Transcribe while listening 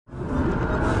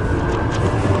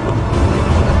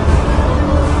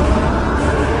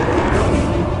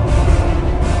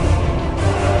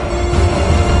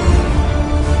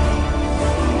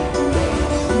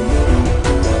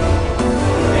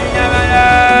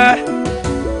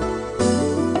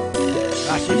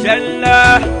ńlá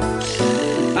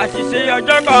àṣìṣe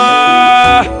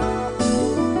ojokan.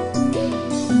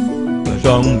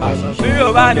 Bí o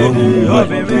bá lè di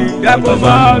obìnrin dẹ́kun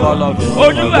mọ́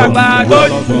ojú àgbà tó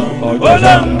yí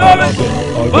olóńdóbe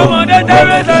ọmọdé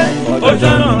tẹ́rẹ́tẹ́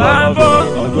òṣèlú àbọ̀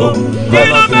kí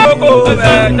ló bẹ́ kó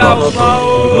bẹ́ẹ̀ ta ò mọ́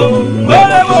o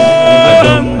olówó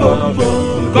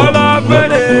kọ́lá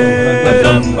gbẹ́lẹ̀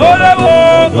olówó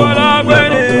kọ́lá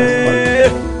gbẹ́lẹ̀.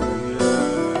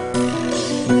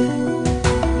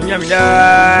 Nyamida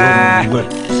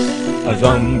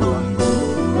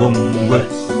azangongongongo.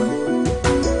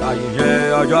 Àṣìṣe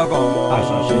ọjọ́ kan,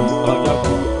 àṣìṣe ọjọ́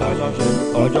kan, àṣìṣe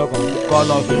ọjọ́ kan,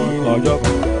 kọ́lọ́fín ọjọ́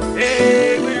kan.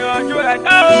 Ìgbìyànjú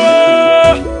ẹ̀dá o,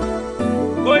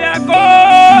 kò yẹ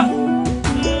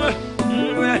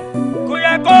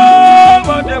kó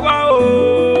mọ̀tẹ́ wá o,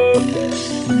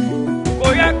 kò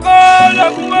yẹ kó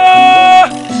lọ́kùn o.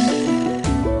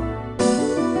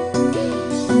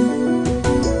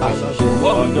 Àṣìṣe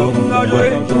ọjọ́ kan, ọjọ́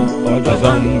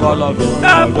kan, kọ́lọ́fín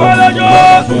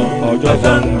ọjọ́ kan.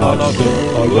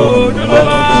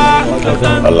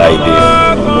 Ọláìdé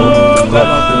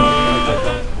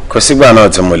kò sígbà náà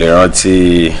tí mo lè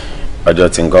rántí ọjọ́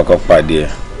tí n kọ́kọ́ pàdé ẹ̀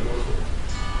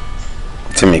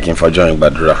tí mi kì í fọjọ́ yẹn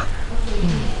gbàdúrà.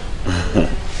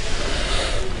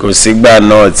 Kò sígbà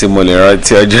náà tí mo lè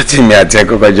rántí ọjọ́ tí mi àti ẹ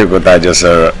kọ́kọ́ jókòó tá a jọ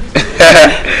sọ̀rọ̀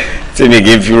tí mi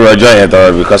kì í fi irú ọjọ́ yẹn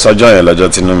tọrọ because ọjọ́ yẹn lọ́jọ́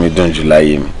tí inú mi dùn jù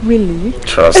láyé mi. Really?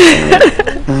 Trust me.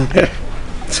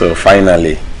 So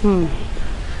finally.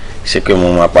 Ṣé pé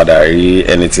mo máa padà rí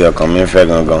ẹni tí ọkàn mi ń fẹ́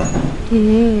gangan?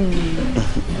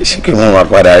 Ṣé pé mo máa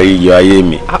padà rí iyọ̀ ayé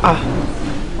mi?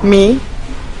 Me?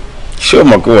 Ṣé o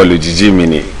mọ̀ pé wọ́n lójijì mi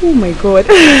ni? Oh my God.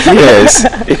 Yes,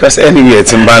 because anywhere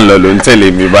tí n bá ń lọ ló ń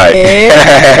tẹ̀lé mi báyìí.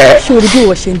 Ṣé o rí bí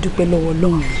ìwọ ṣe ń dúpẹ́ lọ́wọ́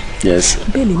Ọlọ́run? Yes.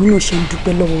 Bẹ́ẹ̀ lèmi náà ṣe ń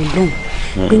dúpẹ́ lọ́wọ́ Ọlọ́run.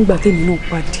 Pé ńgbà tèmi náà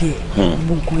pàdé ẹ̀,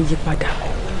 gbogbo nǹkan yí padà.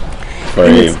 For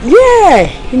you? Yeah,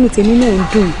 inú tèmi náà ń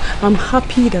dùn. I'm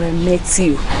happy that I met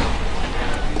you.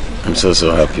 I'm so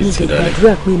happy to that.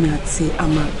 Ìgbàdúrà pé mi àti a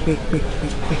máa pẹ́.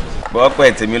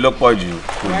 Bọ́pẹ́ tèmi ló pọ̀ jù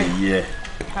kò lè yé ẹ.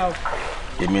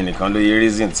 Èmi nìkan ló yẹ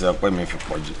reason tí ọpẹ́ mi fi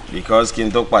pọ̀ jù because kí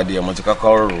n tó pàdé ẹ̀ mo ti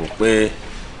kọ́kọ́ rò pé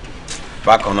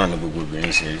bákan náà ni gbogbo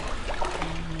obìnrin ṣe rí.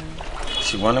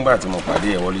 Ṣùgbọ́n nígbà tí mo pàdé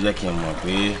ẹ̀ wọ́n ló jẹ́ kí n mọ̀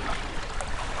pé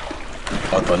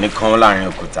ọ̀tọ̀ nìkan láàrin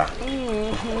òkúta.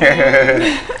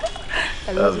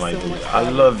 That's my thing. I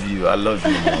love you. I love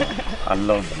you more. I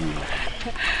love you.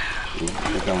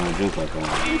 Look at my drink like Ìfẹ́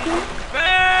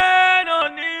náà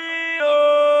ni o,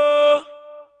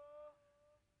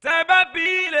 tẹ́ bá bí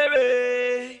lèwe,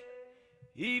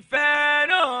 ìfẹ́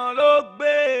náà ló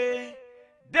gbé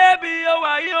débi ó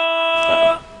wáyé o.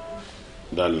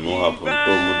 Darling, what happened?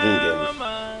 Oh, mo drink again.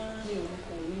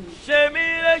 Ṣé mi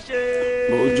léṣe?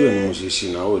 Ojú ẹ̀ ni mo ṣe ṣì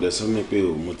náà ó dẹ̀ sọ mí pé o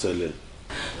mú tẹ́lẹ̀.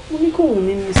 Mo ní kò wù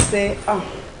mí mi sẹ́.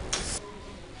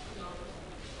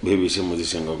 Baby, ṣé mo ti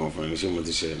ṣe nǹkan kan fún ẹ? Ṣé mo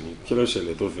ti ṣe ẹ ní? Kí ló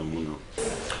ṣẹlẹ̀ tó fẹ́ mú náà?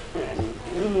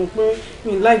 Mo mọ̀ pé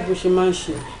mi láì bó ṣe máa ń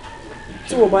ṣe.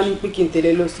 Tí wọ́n bá ní pé kí n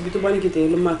tẹ̀lé lọ síbi tó bá ní kí n tẹ̀lé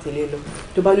lọ máa tẹ̀lé lọ.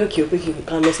 Tó bá ní òkè pé kí n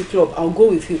ká lọ sí club, I'll go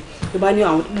with you. Tó bá ní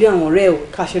ilé àwọn ọ̀rẹ́ ẹ̀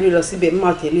ká ṣeré lọ síbẹ̀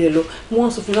máa tẹ̀lé ẹ lọ. Mo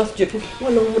wọ́n sọ fún mi láti jẹ́ pé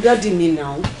wọ́n lọ mú dáàdì mi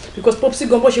now. Because popsi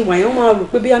gan bó ṣe wà yẹn wọ́n máa rò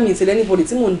pé bí àmì ìtẹ̀lé anybody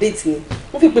tí mò ń date ni.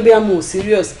 Wọ́n fi pé bí àmì ò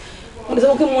serious. Wọ́n lè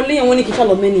sọ pé mo léyìn wọn ní kí n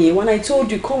ṣàlọ́ mẹ́ni yẹn. When I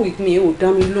told you come with me, ó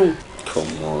dá mi lóhùn.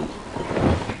 Come on.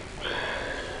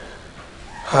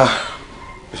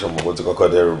 Ìṣọ̀mọ̀ kò ti kọ́kọ́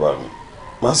dẹ́rù bà mí.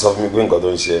 Má sọ fún mi pé nǹkan tó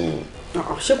ń ṣe ẹ́ nìyí.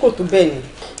 Ṣé kò tó bẹ́ẹ̀ ni?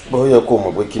 Bó yẹ kó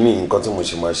mọ̀ pé kí ni nǹkan tí mo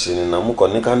ṣe máa ṣe ni náà mo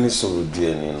kàn ní ká ní sùúrù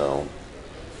díẹ̀ ni náà.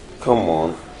 Come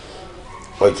on.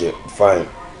 Okay, fine.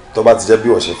 Tó bá ti jẹ́ bí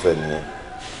wọ́n ṣe fẹ́ nìyẹn.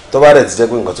 Tó bá dẹ̀ ti jẹ́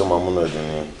pé nǹkan tó máa múnú ẹ̀dùn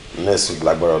ni next week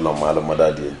lágbára Ọlọ́run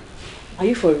àlọ́mọdá díẹ̀. Are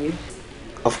you for real?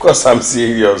 Of course I'm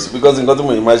serious because nǹkan tí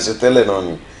mo yìí máa ṣe tẹ́lẹ̀ náà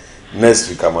ni next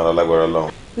week àmọ́ lágbára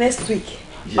Ọlọ́run. Next week?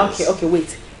 Yes. Okay,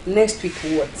 wait. Next week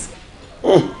what?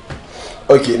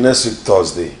 Okay, next week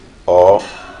Thursday or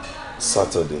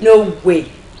Saturday. No way.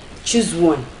 Choose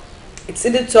one. It's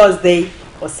either Thursday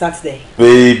or Saturday.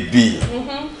 Baby.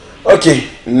 Okay,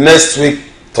 next week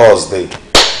Thursday.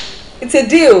 It's a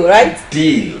deal, right?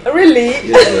 Deal. Really?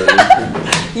 Yeah.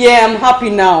 Yeah, I'm happy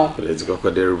now. Let's go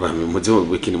for the room. Mo ti mo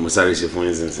gbé kíni mo sáré ṣe fún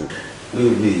yín.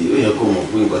 Baby, ó yẹ kó mọ̀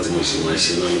pé nǹkan tí mo ṣe máa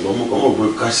ṣe náà ni but mo kàn mọ̀ pé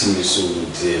ká ṣe mi sùúrù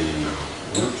díẹ̀ ni náà.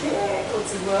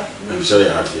 I'm sure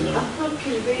you're happy now. I'm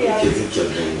happy, very happy. Okay, take care of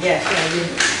them. Yeah,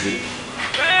 yeah.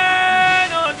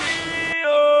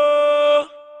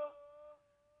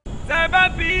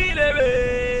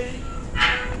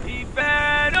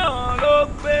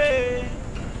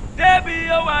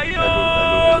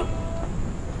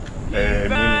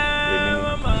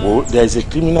 Well, there's a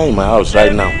criminal in my house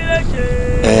right now.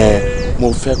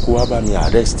 mo fẹ́ kó wá bá mi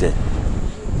arrest ẹ̀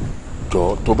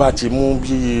jọ tó bá ti mú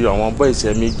bí àwọn boys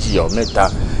méjì or mẹ́ta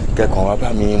kẹ́kàn wá bá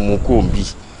mi mú kó bí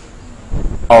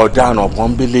ọ̀daràn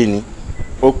pọ́nbélé ni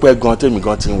ó pẹ́ gan tèmi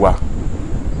gan ti ń wá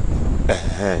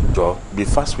jọ be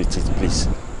fast with it please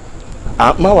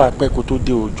má wàá pẹ́ kó tó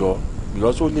dé o jọ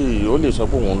because ó lè sọ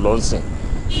pé òun lọ sìn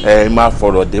máa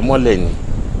fọ̀rọ̀ dé mọ́lẹ̀ ni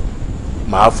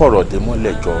máa fọ̀rọ̀ dé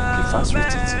mọ́lẹ̀ jọ be fast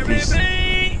with it please.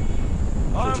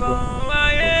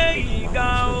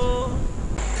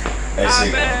 ẹ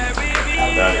ṣe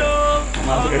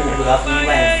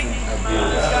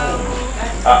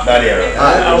dárí ẹ̀rọ.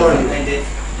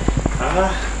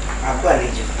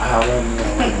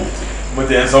 mo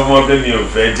ti ẹ̀ sọ fún ọ pé mi ò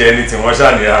fẹ́ jẹ́ ní tí wọ́n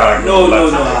ṣàní ara rẹ̀. no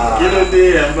kí ló dé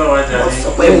ẹ̀ ń bá wa jà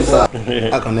ní.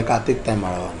 akànnì ká take time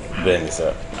ara wa ni. bẹ́ẹ̀ni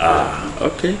sir.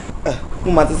 ok.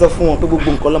 mo máa ti sọ fún wọn pé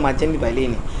gbogbo nǹkan ló máa jẹ́ mi báyìí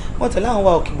ni wọ́n tẹ̀lé àwọn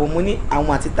wa òkè bò mo ní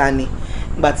àwọn àti ta ni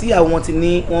ìgbà tí àwọn ti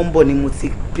ní wọ́n ń bọ̀ ni mo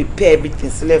ti prepare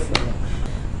everything sílẹ̀ fún wọn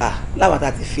láwọn tá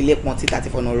a ti fi lépọn tí tá a ti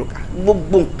fọ̀nà òrùka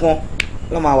gbogbo nǹkan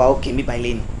ló máa wà òkè mi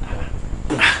báyìí ni.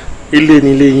 ilé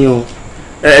ni ilé yín o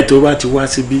tó bá ti wá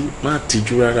síbí má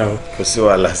tìjú rárá o. kò sí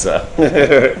wàhálà sá.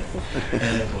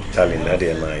 Charlie Ladi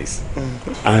ẹ nice.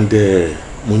 and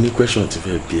mo ní question ti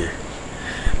fẹ́ bí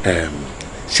ẹ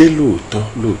ṣé lóòótọ́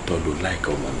ló like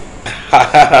ọmọ mi.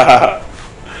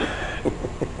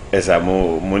 ẹ sà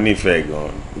mo nífẹ̀ẹ́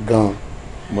gan.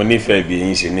 mo nífẹ̀ẹ́ bí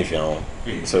yín ṣe nífẹ̀ẹ́ àwọn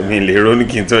so mi lè ronú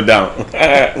kí n tó dáhùn.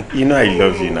 You know I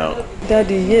love you now.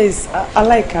 Daddy, yes, I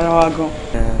like ara wa gan.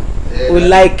 O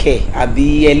like ẹ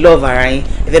àbí ẹ love ara yín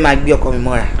ẹ fẹ́ máa gbé ọkọ mi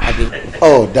mọ́ra àbí.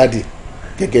 Oh daddy,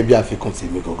 gẹ́gẹ́ bí àfikún sí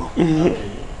mi gangan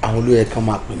àwọn olóyè kan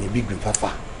máa pè ní big green fafa.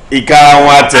 ìka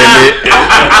wọn àtẹlé.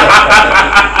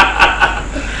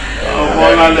 ọmọ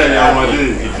lálẹ́ ni ọmọdé.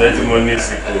 ìfẹ́ tí mo ní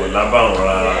sí kò lábàwọ̀n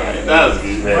rárá. That's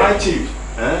good. My chief.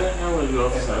 How are you,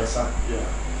 officer?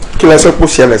 kí lẹ sọ pé ó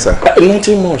ṣẹlẹ̀ sá.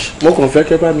 Nothing much. Mo kàn fẹ́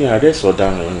kẹ́ bá mi arrest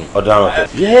ọ̀daràn ni. ọ̀daràn kẹ.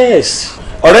 Yes.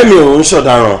 ọ̀rẹ́ mi ò ń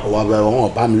ṣọ̀daràn. ọwọ́ abẹ́ wọn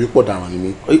bá mi wípọ̀ dàrán ni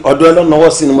mí. ọ̀dọ̀ ẹ lọ nọwọ́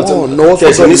sí ni mo ti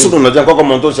tẹ̀sí ní sùdùn náà jẹ́ kọ́kọ́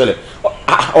mọ tó ṣẹlẹ̀.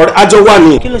 àjọ wà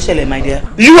ní. kí ló ṣẹlẹ̀ my dear.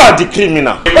 You are the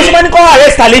criminal. ó ṣe máa ní kọ́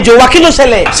arrest àlejò wa kí ló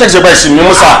ṣẹlẹ̀. ṣẹ́ṣẹ́ bá ìsìn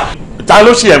mímú sá. Ta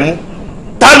ló ṣe ẹ̀ mú?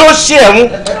 Ta ló ṣe ẹ̀ mú?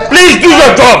 Please do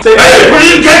your job.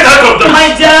 Please get out of the. my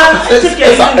dear take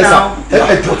care of you now.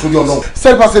 ẹ jọ torí Ọlọ́run.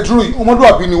 sẹ́ẹ̀fà ṣe dúró yìí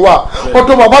ọmọdúnrún ni wá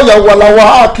ọ̀dọ̀ bàbá ìyàwó aláwa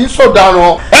a kì í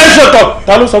sọ̀daràn. Ẹ ṣọ̀tọ̀.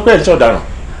 Ta ló sọ pé ẹ ń ṣọ̀daràn?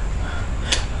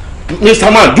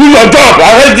 Mr. Man, do your job.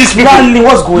 I hate these people. Darling,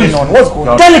 what's going on?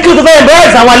 Tell me kí ló tó fẹ́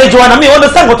embarrass àwọn àlejò wa náà mi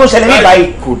understand nǹkan tó ṣẹlẹ̀ ní báyìí.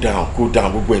 Cool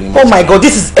down gbogbo ẹni. Oh my God,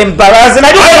 this is embarrassing.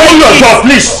 I don't Do your job,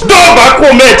 please. Dọ́ọ̀bà kú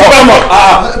omi ẹ̀ tí wọ́n mọ̀.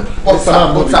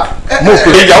 bọ́sà. Mo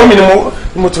pè é ìyàwó mi ni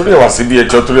mo torí ẹ̀ wá síbi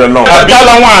ẹjọ́ torí ẹ̀ náà. Àbí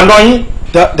àlàwọn àná yín.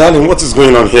 Darling, what is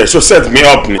going on here? She set me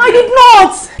up ni. I did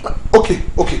not. okay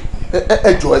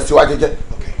ẹ jọ ẹ sì wá jẹ́jẹ́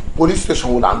police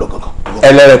station wo la ń lọ gangan.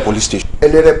 Ẹlẹ́rẹ̀ police station.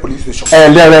 Ẹlẹ́rẹ̀ police station.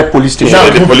 Ẹlẹ́rẹ̀ police station. Now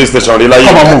the police station rí láyé.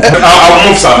 Come on, move. I'll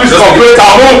move, sir. Please come.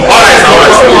 I'll move. All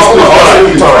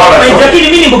right. Ǹjẹ́ kí ni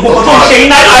mí ni gbogbo nǹkan tó ń ṣe yín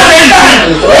náà?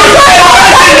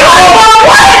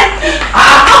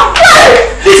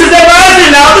 This is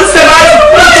embarrassing now. This is embarrassing.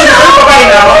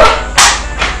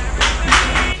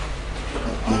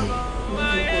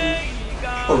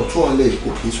 ọ̀rọ̀ tó wà lẹ́yìn kò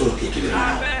kì í sọ̀rọ̀ kékeré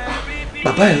náà.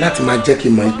 bàbá yẹn láti máa jẹ́ kí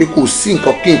n mọ̀ pé kò sí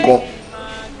nǹkan kí nǹkan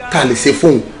tá a lè ṣe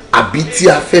fóun àbí tí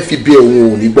a fẹ́ fi bí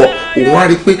òun ò ní gbọ́ òun á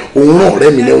rí i pé òun rán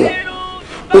ọ̀rẹ́ mi lẹ́wọ̀n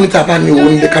ó ní tá a bá ní owó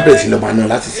nílé kábẹ̀rẹ̀sì lọ́ọ́ máa ná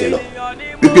láti ṣe lọ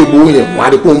wípé gbowó yẹn òun á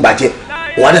rí i pé òun bàjẹ́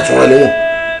òun á dẹ̀ tún rán lẹ́wọ̀n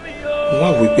òun á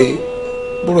wí pé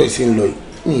bọ́rọ̀ yìí sì ń lọ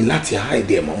yìí láti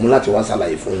háìdì ẹ̀ mọ̀ mú láti wá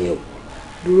ṣàlàyé fún yín o.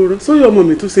 dúró rẹ sóyè ọmọ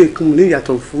mi tó ṣe nǹkan mú ní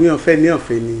ìyàtọ̀ fún yàn fẹ́ ní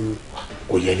ọ̀fẹ́ ni.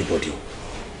 kò yẹ anybody o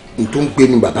n tó ń gbé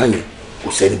ní bàbá yẹn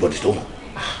kò sẹ́ anybody tó mọ̀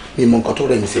mi mọ nǹkan tó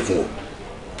rẹ̀ mi ṣe fún o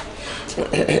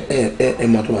ẹ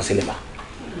máa tó máa ṣẹlẹ̀ mà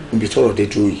níbi tọ́rọ̀ dé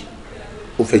dúró yìí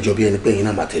ó fẹ́ jọ bí ẹni pé ẹ̀yin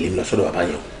náà máa tẹ̀lé mi lọ sọ́dọ̀ bàbá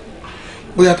yẹn o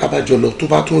bóyá tá a bá jọ lọ tó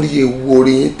bá tún rí ewu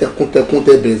orí yín tẹkùntẹkùn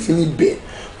tẹ bẹ̀rẹ̀ sí ní bẹ̀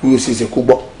bí o ṣe ṣe kó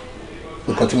gbọ́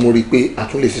nǹkan tí mo rí i pé a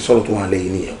tún lè ṣe sọ̀rọ̀ tó wà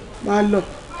lẹ́yìn nìyẹn. máa lọ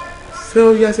ṣé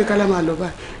ó yá sí kálá máa lọ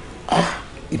báyìí.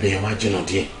 ibẹ̀ yẹn máa jìnnà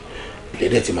díẹ̀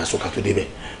ìlẹ́dẹ̀ tí máa sọ ká tó débẹ̀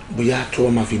bóyá tó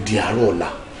wọ́n máa fi di àárọ̀ ọ̀la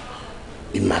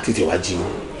ìmọ̀ àti tẹ̀wá jí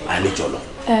àlejò lọ.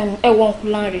 ẹ wọ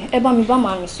Folarin ẹ bá mi bá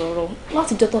màmí sọ̀rọ̀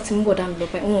láti jọ́ tó ti mú bọ̀dá mi lọ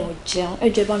bẹ́ẹ̀ wọn ò jẹun ẹ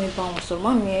jẹ́ bá mi bá wọn sọ̀rọ̀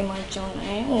màmí ẹ máa jẹun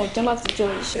wọn ò jẹun láti jọ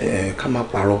iṣẹ́. ká má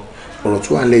parọ́ ọ̀rọ̀ tó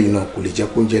wà lẹ́yìn náà kò lè jẹ́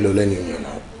kó ń jẹ́ lọ lẹ́nu ìyàn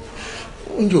náà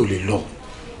oúnjẹ ò lè lọ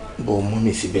bọ́ ọmọ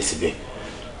mi síbẹ̀síbẹ̀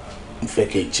mo fẹ́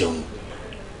kẹ́ jẹun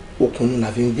okùn la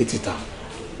fi ń gbé títa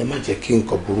ẹ má jẹ́ kí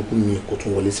nǹkan burúkú mi kó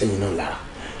tún wọlé sẹ́yìn náà lára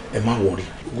ẹ má wọrí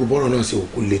gbogbo bọ́rọ̀ náà ṣe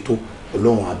òkú le tó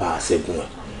ọlọ́run á bá a ṣẹ́gun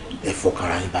ẹ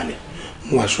fọkàrà yín balẹ̀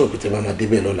mo wá ṣọ́ọ̀bù tẹ́ bá máa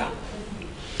débẹ̀ lọ́la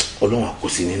Ọlọ́run á kó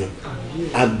sí nínú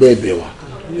á gbẹ́ ẹ̀bẹ̀ wa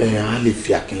á lè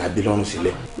fi Akínlábí lọ́rùn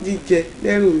sílẹ̀. jíjẹ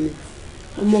lẹ́rù mi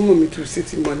ọmọ mi tún sí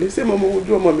ti mọ̀lé ṣé mo mọ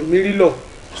ojú ọmọ mi rí lọ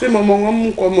ṣé mo mọ wọn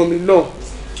mú kọ ọmọ mi lọ.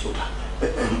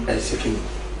 ẹ ṣe kí ni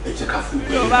ẹ jẹ́ ká fún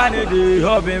mi. yóò bá nídìí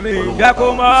obìnrin jẹ́ kó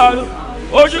mọ́ ọ́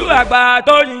ojú àgbà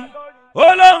tó yin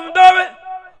olóhùn tó wé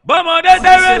bọ́mọdé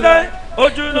tẹ́wé tẹ́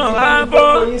ojú náà á bọ́.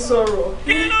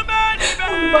 kí ló bá ní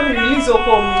bẹ́ẹ̀. bá mi release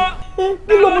ọkọ mi.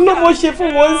 kí ló mo ṣe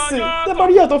fún wọn sí tẹ bá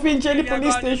rí yàtọ̀ fi ń jẹ ní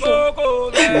police station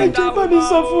ẹ jẹ́ bá mi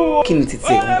sọ fún wọn. kí ni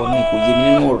títí ọ̀gbọ́n mi kò yé mi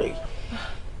nínú ọ̀rọ̀ yìí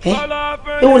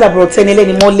ewu làbúrò tẹni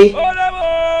lẹ́ni mọ́lé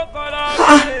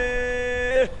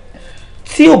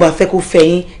tí ò bá fẹ́ kó fẹ́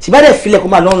yín ṣìbádẹ́ filẹ̀ kó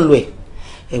máa lọ́n lọ ẹ̀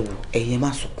ẹ wò ẹ̀yin ẹ má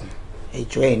sunkún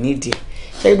ẹjọ́ ẹ̀ nídìí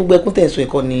ṣé gbogbo ẹkún tẹ̀sán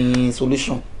ẹ̀kọ́ ni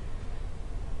solution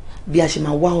bí a ṣe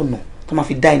máa wá ọ̀nà tó máa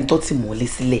fi dá ẹni tó tì mọ́lé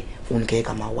sílẹ̀ òun kẹ́kẹ́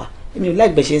ká máa wá èmi ò láì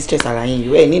bẹ̀ ṣe ń stress ara yín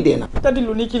yìí ẹ̀ nídìí ẹ̀ náà. dádì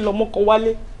ló ní kí n lọ mọ́kàn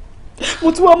wálé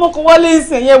mo ti wá mọ́kàn wálé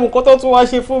ìsìn ẹ̀wù nǹkan tó tún wá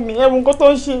ṣe fún mi ẹ̀wù nǹkan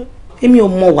tó ń ṣe. èmi ò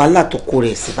mọ wàhálà tó kó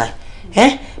rẹ̀ sí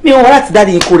báyìí mi ò wàhálà tí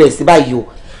dáàdi yín kó rẹ̀ sí báyìí o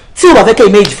tí ò bá fẹ́ kẹ́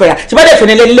ìméjì fẹ́ra ṣe bá dẹ̀ fẹ́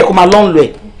nílé nílẹ̀ kó máa lọ́n lọ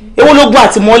ẹ̀ èwo ló gún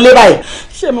àti mọ́lé báyìí.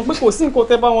 ṣé mo pé kò sí nǹkan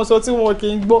tẹ́ bá wọn sọ tí wọn kì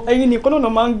í gbọ́ ẹ̀yin nìkan náà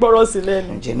máa ń gbọ́rọ̀ sí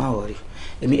lẹ́nu. ǹjẹ́ má wọrí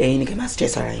èmi ẹ̀yin ni kẹ́ máa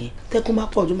stress ara yín tẹ́kùn bá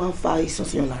pọ̀ jù máa ń fa ìsún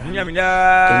síyàn lára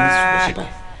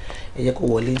ẹ jẹ́ kó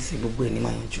wọlé sí gbogbo ẹ̀ ní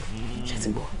máa yanjú ṣe ti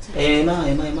bọ̀. ẹ má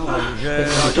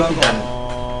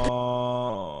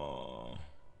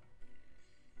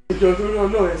ìjọ lórí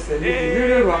Ọlọ́run ẹsẹ̀ mi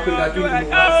ìrírí èrò Akínlábí ni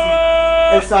mo wá sí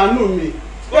ẹ ṣàánú mi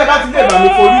bẹ́ẹ̀ bá ti dé bá mi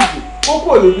forí jù ó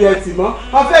kò ní bí ẹ tì mọ́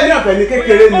ọ̀fẹ́ ní ọ̀fẹ́ ní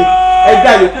kékeré ni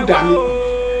ẹ̀dá yòókù dà mí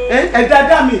ẹ̀dá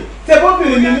dá mi ṣe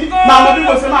bóbìnrin mi ní màá mọ bí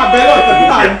mo ṣe máa bẹ́ lọ́ọ̀tọ̀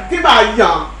tí màá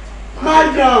yàn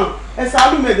ẹ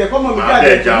ṣàánú mi ẹ̀jẹ̀ kọ́mọ mi jáde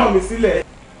ẹ̀jẹ̀ mọ́ mi sílẹ̀.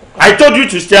 I told you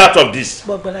to stay out of this.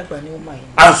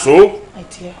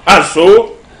 And so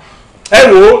ẹ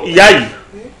wo ìyá yìí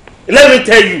let me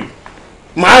tell you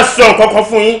màá sọ nǹkan kan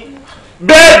fún yín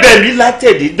bẹ́ẹ̀ bẹ́ẹ̀ mi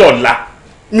látẹ̀dí dọ̀la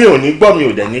mi ò ní gbọ́ mi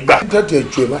ò dẹ̀ ní gbà. jáde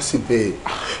ẹjọ́ ẹ má sì bẹ́ẹ̀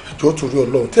ẹjọ́ torí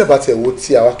Ọlọ́run tẹ́ ẹ bá tiẹ̀ wo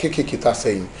ti àwa kéékèèké ta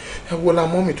sẹ́yìn ẹ wo la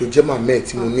mọ́mì tó jẹ́ màmá ẹ̀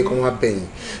tí mo ní kí wọ́n á bẹ̀yìn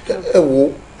ẹ wo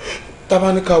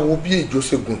tábánikà wo bí èjò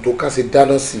ṣe gùn tó ká ṣe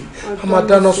dáná sí i a máa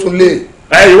dáná súnlé.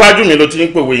 ẹ iwájú mi ló ti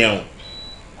ń pòwe yẹn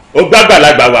o ó gbá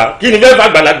àgbàlagbà wá kí ni fẹ́ẹ́ fà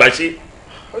àgbàlagbà ṣe.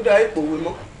 ó dá èpòwe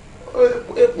mọ́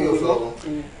èpòwe mọ́.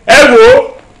 ẹ wo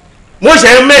mo ṣe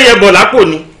ń mẹ́yẹ bọ̀ lápò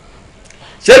ni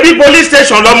ṣé bí police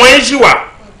station lọmọ yín ṣì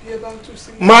wà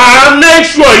màá make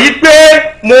sure yìí pé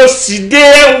mo sì dé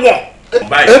ẹ̀wọ̀n.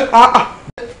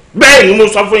 bẹ́ẹ̀ ni mo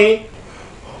sọ fún yín.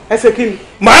 ẹ ṣe kí ni.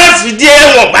 màá sì dé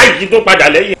ẹ̀wọ̀n báyìí kí n tó padà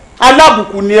lẹ́yìn.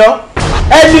 alábùkù ni ọ́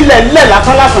ẹni lẹ̀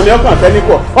lásán ni ọkàn fẹ́ ní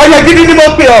kọ ọyẹ gidi ni mo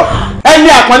pè ọ́ ẹni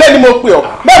àpọ́nlé ni mo pè ọ́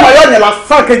bẹ́ẹ̀ mọ̀ yọ̀ yẹn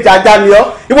lásán kejì ajá ni ọ́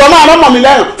ìwọ máa rán mọ̀ mi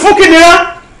lẹ́rùn fún kí ni rán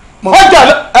ọjà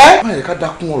ẹ. má yẹ ká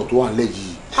dákún ọ̀rọ̀ tó wà nílẹ̀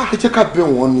yìí ẹ jẹ́ ká bẹ̀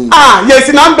wọ́n ni.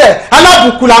 yèsì náà ń bẹ̀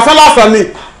alábùkù lásán ni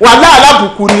wàhálà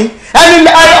alábùkù ni ẹni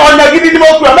ọ̀nà gidi ni mo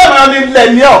pè ọ́ bẹ́ẹ̀ mọ̀ ni ilẹ̀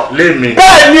ni ọ́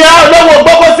bẹ́ẹ̀ ni ọ́ lọ́wọ́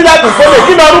gbogbo sílẹ̀ tó fọ́lẹ̀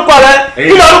kí ni orúkọ rẹ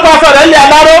kí ni orúkọ aṣọ rẹ ń lé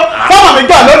aláró fọ́mọ̀ mi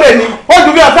gbà lóde ni ó ju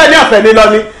bí ọ̀fẹ́ ní ọ̀fẹ́ ni lọ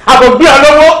ni àbògbé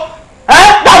ọlọ́wọ́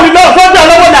dáàmì náà sọ́jú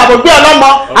ọlọ́wọ́ ni àbògbé ọlọ́mọ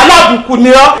alábùkù ni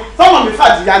ọ́ fọ́mọ̀ mi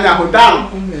fàjìyà ni àbòdáhùn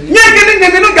ní kíní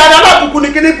nínú gàdá alábùkù ni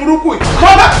kíní burúkú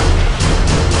yìí.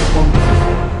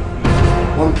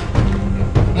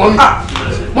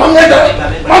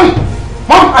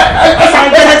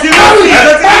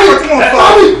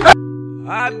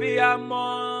 Abiyamọ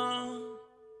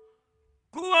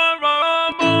kú ọ̀rọ̀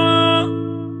ọmọ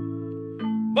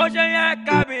bó ṣe yẹ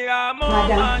kábíyamọ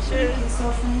máa ṣe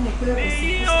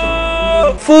nìyí o.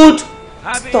 Food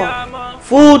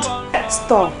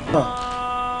stop.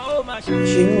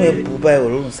 ṣe inú ẹ bù báyìí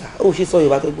òórùn sá ó ṣe sọ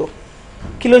Yorùbá tó gbọ́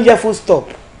kí ló ń jẹ́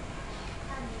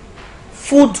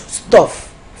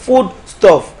food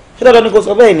stuff ṣé dandan ni kò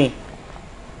sọ bẹ́ẹ̀ ni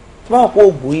tí wọ́n mọ̀ pé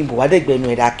oògùn òyìnbó wà dẹ́gbẹ̀ẹ́nu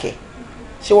ẹ̀ dákẹ́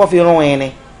ṣé wọ́n fi rán ẹ ni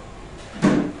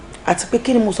àti pé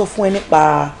kí ni mo sọ fún ẹ nípa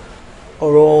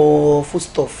ọ̀rọ̀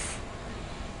foodstuff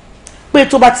pé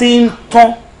tó bá ti ń tán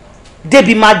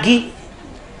débi magí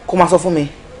kó máa sọ fún mi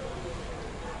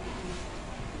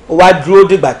ó wá dúró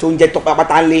dìgbà tó ń jẹ́ tọ́pẹ́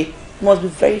pátá lé you must be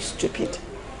very stupid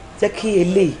jẹ́ kí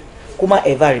eléyìí kó má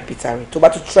ever repeat rẹ̀ tó bá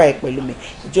tún try pẹ̀lú mi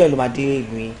ìjọ ẹ̀ ló máa dé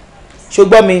ìlú yìí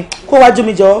ṣùgbọ́n mi kó wájú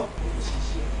mi jọ.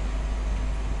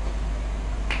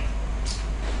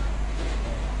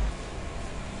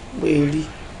 rí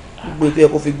gbogbo ètò ẹ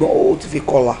kó fi gbọ́n ó ti fi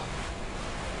kọlà.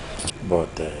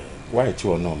 but why tí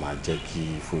wọn náà máa jẹ́ kí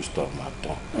food store máa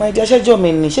tán. máa jẹ́ aṣẹ́jọ́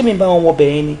mi ni ṣé mi bá wọn wọ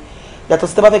bẹ̀rẹ̀ ni yàtọ̀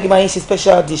sí tẹ́ bá fẹ́ kí n máa yín ṣe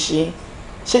special dish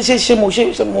ṣé mo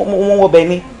wọ bẹ̀rẹ̀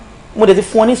ni mo dẹ̀ ti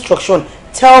fún wọn ní instruction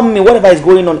tell me whatever is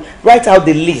going on write out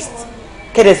the list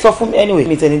kẹ́dẹ̀ sọ fún mi anyway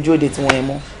mi tẹ̀lé dúró de tiwọn yẹn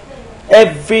mọ́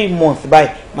every month buy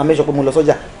ma make sure pé mo lọ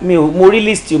sọ́jà mo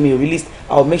release mi release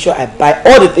I will make sure I buy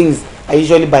all the things I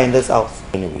usually buy in this house.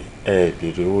 Anyway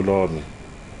béèrè owó lọ́wọ́ mi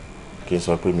kí n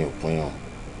sọ pé mi ò pín yàn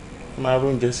máa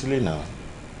róúnjẹ sílé náà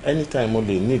anytime mo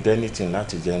lè need anything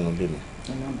láti jẹun lé mi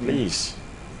please.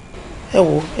 ẹ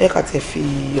wo ẹ ká tẹ fi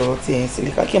ọ̀rọ̀ tí ẹ ń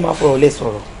sílẹ̀ ká kí ẹ máa fọ̀rọ̀ lẹ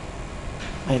sọ̀rọ̀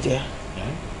my dear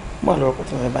mo àlọ́ ọkọ̀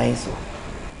tí mo fẹ́ bá yín sọ.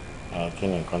 kí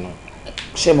ni nǹkan náà.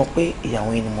 ṣé mo pé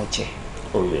ìyàwó yín ni mo jẹ.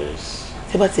 Oh yes.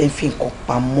 tẹ́ bá ti ń fi nǹkan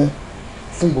pamọ́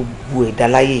fún gbogbo ẹ̀dá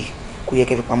láyé kò yẹ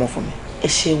kẹ́ fi pamọ́ fún mi. ẹ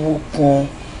ṣe wo gan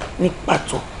ní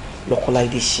pàtó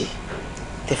lọ́kọ́láìdé ṣe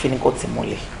tẹ́ fi ní kó tì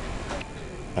mọ́lẹ̀.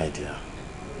 My dear,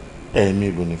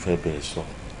 mélòó ni fẹ́ bẹ́ẹ̀ sọ.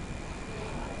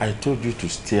 I told you to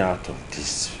stay out of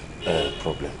this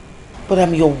problem. But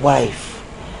I'm your wife.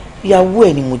 Ìyàwó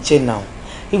ẹ ni mo jẹ́ now.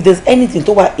 If there's anything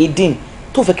tó wà hidden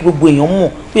tó fẹ́ kí gbogbo èèyàn mọ̀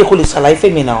ó yẹ kó lè ṣàlàyé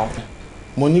fẹ́mi now.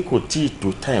 Mo ní kò tí ì tó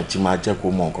time tí máa jẹ́ kó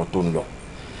mọ nǹkan tó ń lọ.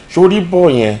 Sórí bọ́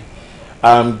yẹn,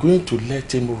 I'm going to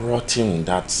let him rot in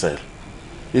that cell.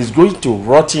 He's going to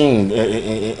rot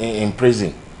in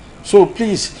prison. So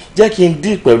please, jẹ́ kí n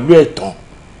deal pẹ̀lú ẹ̀ tán.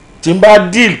 Tí n bá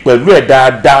deal pẹ̀lú ẹ̀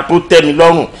dáadáa tó tẹ́ mi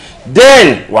lọ́rùn,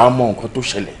 then wàá mọ nǹkan tó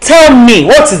ṣẹlẹ̀. Tell me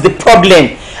what is the problem?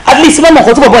 At least mo mọ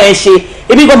nǹkan tó bọ̀bọ̀ yẹn ṣe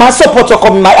èmi gan máa support ọkọ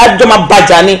mi àjọ máa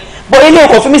bàjá ni but ilé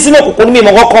ọkọ̀ fún mi sínú òkùnkùn ní mi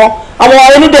ìmọ̀ kankan àwọn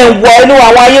onídẹ̀ ń wọ inú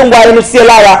àwọn ayé ń wọ inú sí ẹ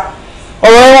lára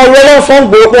ọ̀rọ̀ wọn rẹ lọ́wọ́ fún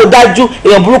gbòòrò pé ó dájú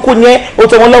èèyàn burúkú ni ẹ́ ó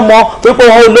tọ́ wọn lọ́mọ torí pé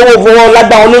wọn olówó fún wọn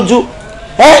lágbá wọn lójú.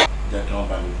 jẹ́ kí wọ́n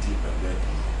bá mi dì pẹ̀lú ẹ̀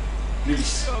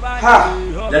please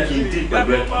jẹ́ kí n dì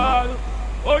pẹ̀lú ẹ̀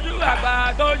ojú àgbà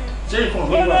tó yí. ṣé ìkàn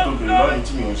mi wà tó bèrè lọ́rùn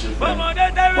tí mi ò ṣe fún ẹ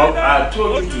but I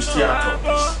told you to stay out of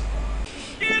this.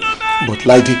 But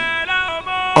Ladi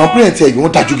àwọn pírẹ̀ntì ẹ̀yìn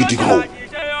wọ́n dájú gidi gan o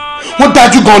wọ́n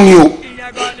dájú gan ni o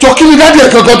jọ kí ni dájú ẹ̀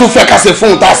gangan tó fẹ́ ká ṣe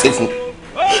fún un tá a ṣe fún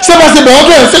ṣé bá ṣe bẹ̀rẹ̀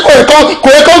bẹ̀rẹ̀ sí kò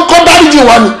yẹ kó dáríjì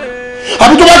wa ni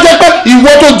àbí tó bá jẹ́ pé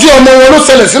ìwọ tó jí ọmọ wọn ló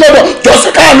ṣẹlẹ̀ sí lọ́dọ̀ jọ́sí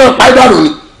káà náà pa ìdánù ni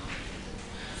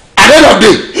àdéhùn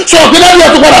sọ pé dájú ẹ̀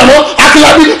tó padà ná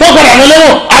Afolabi wọ́n padà ná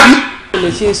lẹ́wọ̀n àbí. ó lè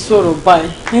ṣe sọ̀rọ̀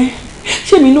báyìí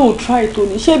ṣé mi náà ò try tó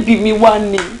ni ṣé bí mi wá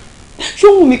ni ṣé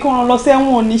òun mi kàn lọ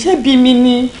sẹ́wọ̀n ni ṣé bí mi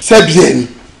ni. ṣebí ẹni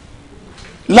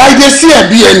láìdé sí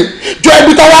ẹbí ẹni jọ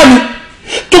ẹbí táwa ni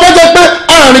tó bá jẹ́ pé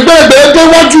àárín gbẹrẹgbẹrẹ dé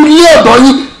wájú ilé ọ̀dọ́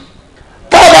yín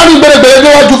káwọn bá ní gbẹrẹgbẹrẹ dé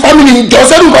wájú fámìlì yìí jọ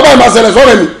sẹ́dùn nǹkan báyìí máa ṣẹlẹ̀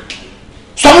sọ́rọ̀ mi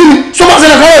sọ fún mi sọ máa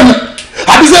ṣẹlẹ̀ sọ́rọ̀ mi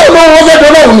àbí sẹ́ olówó wọn fẹ́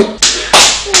dán lọ́wọ́ ni.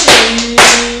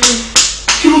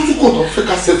 kí ló tún kò tó fẹ́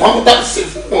ká ṣe fún àwọn tá a ṣe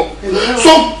fún wọn.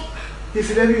 sọ.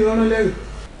 ìfìdẹ́ bí ìrọ́nà lẹ́rù.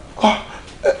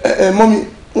 mọ́mí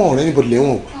wọn ò rẹ́ níbo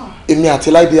lẹ́wọ̀n o èmi àti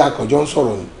láìdé akànjọ́ ń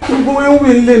sọ̀rọ̀ ni. gbogbo ewu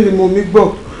ilé ni mo mi gbọ́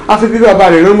àfi bí bàbá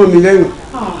rẹ̀ rán mọ́ mi lẹ́yìn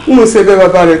n mo ṣe bẹ́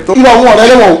bàbá rẹ̀ tán. irú àwọn ọ̀rẹ́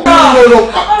lẹ́wọ̀n o.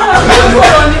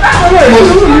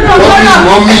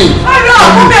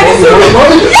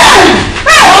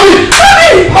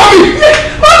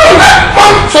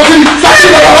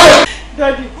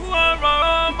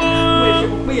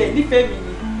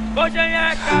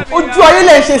 ojú ayé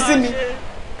lè ṣe sí mi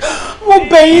mo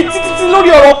bẹ̀ yín títí lórí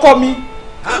ọ̀rọ̀ ọkọ mi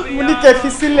mo ní kẹ́ fi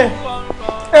sílẹ̀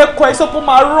ẹ̀kọ́ ẹ̀ sọ pé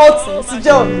máa rọ́ọ̀tì sí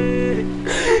jẹ́ ọ̀nà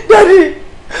dádì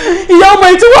ìyá ọmọ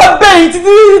yìí tí wọ́n bẹ̀ yín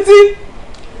títí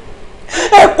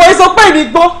ẹ̀kọ́ ẹ̀ sọ pé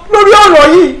ìnigbọ́ lórí ọ̀rọ̀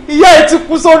yìí ìyá ẹ̀ ti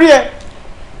kú sórí ẹ̀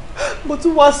mo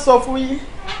tún wá sọ fún yín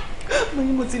mo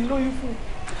ní mo ti lóyún fún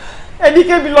ẹni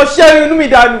kébì lọ ṣẹ́ oyún inú mi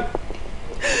dànù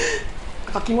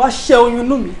kàkí wá ṣẹ́ oyún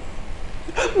inú mi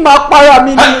máa para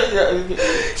mi ni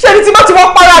ṣé ní tí má ti wá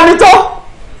para mi tán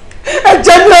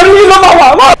ẹ̀jẹ̀ ní orí yìí ló máa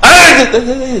wà.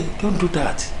 Don't do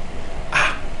that.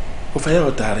 O fẹ́ yọ̀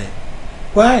ọ̀tá rẹ̀.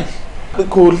 Why?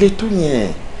 Kò lè tó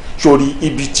yẹn. Sori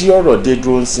ibi tí ọ̀rọ̀ dé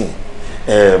dúró ń sìn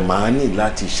màá ní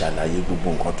láti ṣàlàyé gbogbo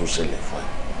nǹkan tó ṣẹlẹ̀ fún ẹ.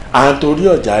 À ń torí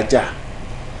ọ̀jà jà.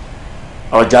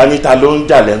 Ọ̀jà níta ló ń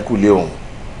jà lẹ́ńkùlé òun.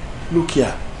 Look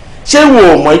here. Ṣé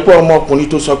wo mọ̀ ipò ọmọkùnrin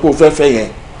tó sọ pé o fẹ́ fẹ́ yẹn?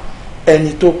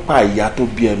 Ẹni tó pa ìyá tó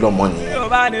bí ẹ lọ́mọ nìyẹn. Yóò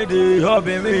bá ní di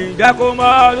obìnrin jẹ́ kó mọ́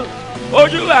ọ́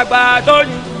ojú àgbà tó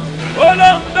yí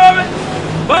olóhùn tó rí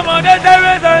bọ́mọdé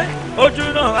tẹ́rẹ́tẹ́ ojú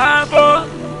náà á fọ́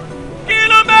kí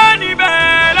ló bẹ́ẹ̀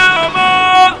níbẹ̀ láwọn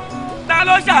mọ́ ta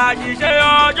ló ṣàṣìṣe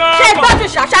ọjọ́ kan. ṣé gbọ́dọ̀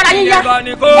ṣàṣàrà yín yá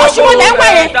oṣù wo lẹ́ ń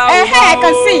wẹ̀yẹ ẹ̀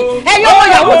kàn sí ẹ̀yin ọmọ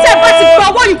yahoo tẹ́ bá ti gba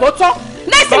owó òyìnbó tán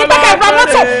lẹ́sìn ní pẹ́kẹ́ ìbá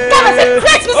mọ́tò kọ́nà sí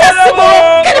great business síbò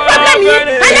kí ni problem yìí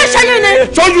ayé ṣe yín ni.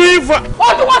 sójú yín fún.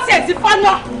 ojú wọn tiẹ̀ ti fọ́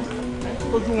náà.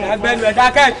 agbẹnu ẹ̀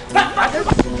dákẹ́.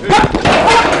 Yeah.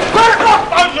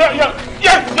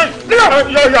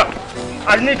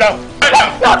 I need that.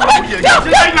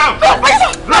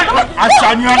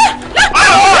 Asaniya.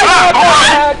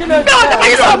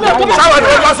 Sáwọn ni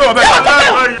wọ́n bá sọ̀rọ̀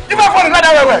bẹ́ẹ̀. Give up for the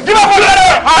ladder wẹ̀wẹ̀. Give up for the ladder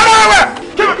wẹ̀wẹ̀.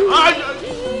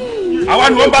 Àwa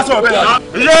ni wọ́n bá sọ̀rọ̀ bẹ́ẹ̀.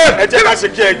 Ẹ jẹ́ ká ṣe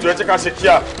kí ẹ jọ, ẹ jẹ́ ká ṣe kí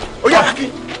a. Ó yá kí.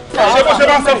 Ṣé bó ṣe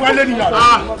bá sọ fún ẹ lé nìyà?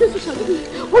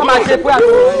 Ó máa ṣe pé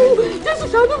àtúntò. Jésù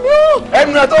ṣàánú mi o.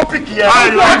 Ẹnu ẹ tó pìkì ẹ.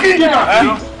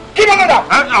 Kí ló dà?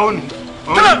 Àwọn ni.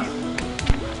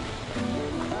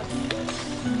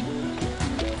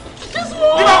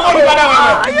 Kí ló kọ́ mi padà wà?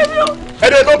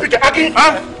 Ẹnu ẹ tó pìkì Akin.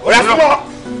 Ọ̀yà súnmọ́.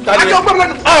 Akin ọgbọ́n mi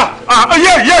lẹ́nu.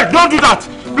 Yeah, don't do that.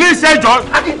 Please, ẹ jọ̀ọ́.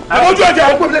 Akin, ojú ẹ̀jẹ̀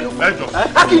ọgbọ́n mi lẹ́nu. Ẹ jọ̀ọ́.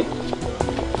 Akin.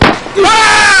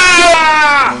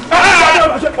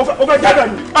 O fẹ́ jáde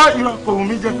ni. Irọ́ kò wù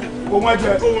mí jẹ. Kò wù mí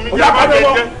jẹ. Ọ̀yà pàdé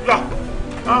wọn.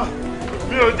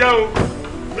 Mi ò jẹ́ o.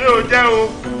 Mi ò jẹ́ o.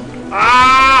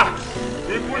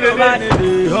 Ikú lè dé.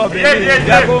 Obìnrin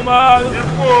jẹ́ kó mọ́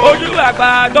ojú àgbà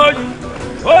tóyún.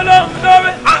 Olóhùn tó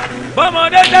bẹ́.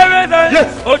 Bọ́mọdé tẹ́wé tẹ́.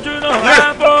 Ojú náà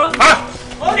máa ń bọ́.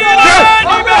 Kí ló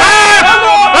ń bẹ́?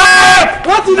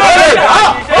 Wọ́n ti lọ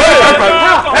bẹ́ẹ̀.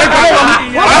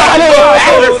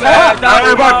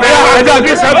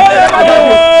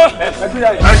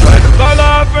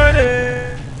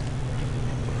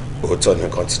 Òótọ́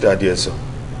nìkan tí dáadé ẹ sọ.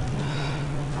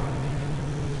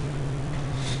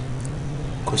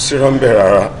 Kò sí rọ́ńbẹ́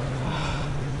rárá.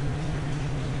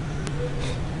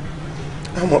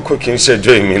 Àmọ́ kò kí n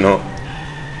ṣẹjọ́ èmi náà.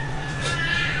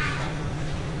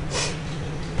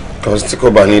 Kọ́sí tí kò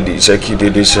bá nídìí iṣẹ́ kí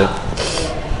dédé ṣe.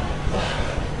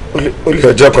 Ó lé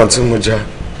ọjọ́ kan tí mo já.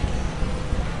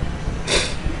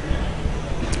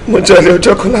 Mo jẹ́ ilé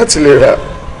ọjọ́ kan láti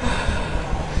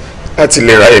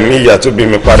lè ra ẹ̀mí ìyá tó bí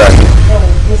mi padà ní.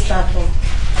 Mr. Akin,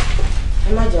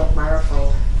 ẹ má jẹ́ ọ̀parọ́ fún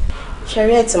wọn.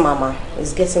 Sherry mama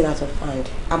is getting out of hand.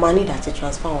 I might need her to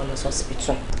transfer wọn lọ sí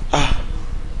hospital.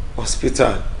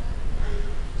 Hospital?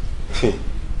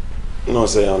 No,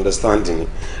 sir, I understand ni.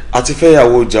 Àti fẹ́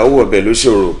ìyàwó ọjà owó ọbẹ̀ ló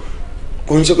ṣòro.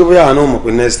 Kò ń ṣe pé bóyá àná mọ̀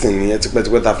pé next thing nìyẹn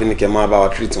tipẹ́tipẹ́ ta fi ní kẹ́ máa bá wa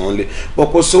treat wọn lé. Bọ̀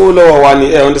kò sówó lọ́wọ́ wa ni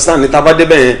ẹ understand ní tá bá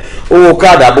débẹ̀ yẹn owó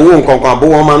káàdì àbówó nǹkan kan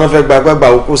àbówó ọmọ náà fẹ́ gbàgbàgbà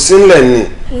kò sílẹ̀ ni.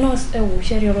 Nurse ẹ wò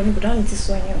ṣẹ́rí ọ̀rọ̀ ní bùdá mi ti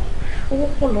sọ yẹn owó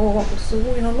pọ̀ lọ́wọ́ wa kò sówó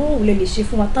ìrànlọ́wọ́ ò lè ṣe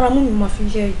fún wa tára mú mi máa fi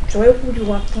yẹ ìjọ ẹkú rí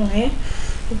wa tán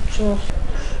ìjọ.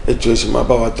 Ẹ ṣì máa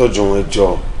bá wa tọ́jú wọn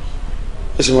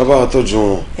ẹ ṣì máa bá wa tọ́jú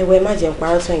wọn. Ẹ̀wọ̀ ẹ má jẹun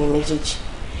parọ́ sọ yín méjèèjì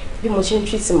bí mo ṣe ń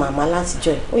treat màmá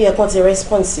látijọ́ ẹ̀ ó yẹ kán ti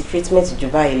respond sí treatment jù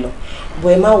báyìí lọ bọ̀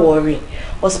ẹ má worry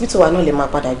hospital wa náà lè máa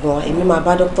padà gbé wọn èmi máa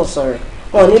bá doctor sọ̀rọ̀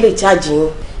wọn ò ní lè charge yín.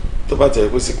 Tó bá tẹ̀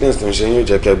pé sickness tó ń ṣe yín ò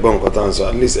jẹ́ kẹ́ gbọ́ nǹkan tá à ń sọ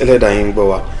at least ẹlẹ́dàá yín gbọ́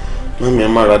wa mọ́mí ẹ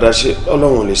má rada ṣe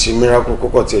Ọlọ́run lè ṣe miracle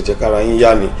kókò tí ẹ jẹ́ kára yín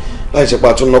yá ni láì ṣe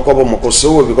pàtó ná kọ́bọ̀ mọ̀ kò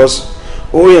sówó because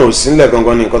owó yẹn ò sí nílẹ̀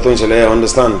gangan ní nǹkan tó ń ṣẹlẹ̀ ẹ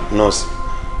understand nurse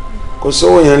kò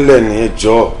sówó yẹn ńlẹ̀ ní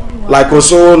ẹjọ́ like kò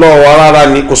sówó lọ́wọ́ wa rárá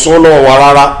ni kò sówó lọ́wọ́ wa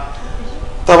rárá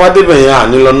tábà débẹ̀ yẹn à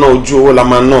ní lọ ná ojú owó la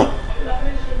máa ná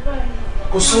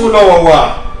kò sówó lọ́wọ́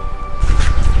wa.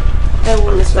 Ẹ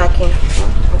wo Mr. Akin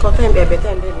nǹkan tẹ́ ń bẹ̀ẹ̀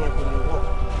tẹ́ ń bẹ̀ẹ̀ mi kò lè wọ̀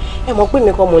ẹ mọ̀ pé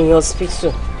mi kọ́ mo ní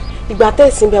hospital ìgbà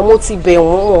tẹ̀sí bẹ́ẹ̀ mo ti bẹ̀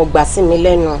wọ́n gbà sí mi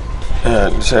lẹ́nu.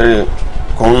 Ṣẹ́rí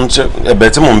kò ń ṣe ẹ̀bẹ̀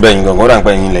tí mò ń bẹ̀ yín gangan ó dà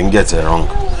pé ẹ̀yin lè ń get it wrong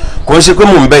kò ń ṣe pé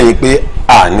mò ń bẹ̀ yín pé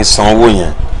à ní san owó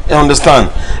yẹn ẹ understand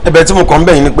ẹ̀bẹ̀ tí mo kàn ń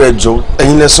bẹ̀ yín ni pé ẹjọ́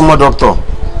ẹ̀yin lẹ súnmọ́ doctor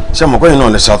ṣé mo kọ́ yín náà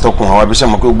lè ṣàtọkùn àwọn abẹ́ṣẹ́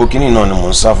mo pé gbogbo kínní náà ni mò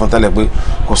ń sá fún tẹ́lẹ̀ pé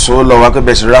kò sówó lọ́wọ́ pé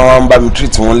bẹ́ẹ̀ ṣe ra wọn bá mi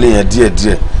treat wọn lé yẹn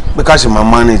díẹ̀díẹ̀ pé ká ṣe máa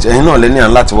manage ẹ̀yin náà lẹ́ni à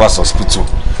ń láti wá hospital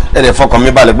ẹ̀ dẹ̀ fọkàn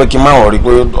mi balẹ̀ pé kí n má wọ̀rí pé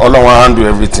Ọlọ́run handle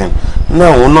everything náà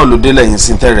òun náà ló dé lẹ́yìn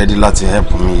sí tẹ́ ready láti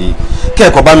help mi yìí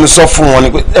kẹ́ẹ̀kọ́ bá mi sọ fún wọn ni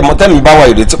pé ẹ̀mọ́ tẹ́mi bá wà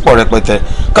ìrètí pọ̀ rẹpẹtẹ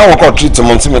káwọn kan treat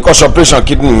mọ́ tí mi kọ́ ṣe operation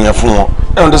kidney yẹn fún wọn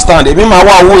ẹ understand èmi máa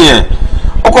wá owó yẹn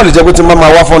ó kọ́ lè jẹ́ pé tí n bá máa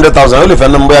wá 400,000 ó lè fẹ́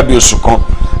ná bóyá bí oṣù kan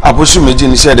àbóṣù méjì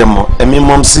níṣẹ́ rẹ̀ mọ́ ẹ̀mí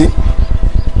mọ́ sí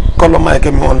kọ́ lọ́ máa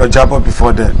kẹ́mi wọn lọ jábọ̀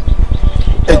before then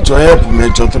ẹjọ́ help mi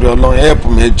ẹjọ́ torí Ọlọ́run help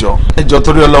mi ẹjọ́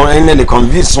torí Ọlọ́run ẹ̀yin lè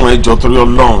convince wọn ẹjọ́ torí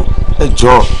Ọlọ́run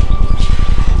ẹjọ́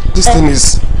this thing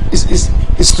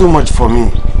is too much for me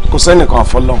kò sẹ́nìkan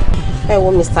àfọlọ́. Ẹ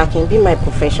wo Mr. Akin be my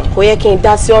profession kò yẹ kí n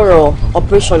dá sí ọ̀rọ̀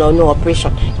operation or no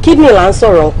operation kidney là ń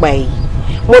sọ̀rọ̀ nípa èyí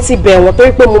mo ti bẹ̀ wọ́n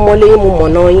torí pé mo mọ lẹ́yìn mo mọ̀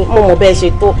náà yín mo mọ̀ bẹ́ẹ̀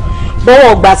ṣe tó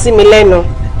bọ́wọ́ gbà sí mi lẹ́nu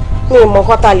mi ì mọ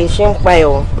kọ́ta lè ṣe ń pa ẹ̀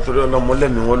o. torí ọlọ́mọ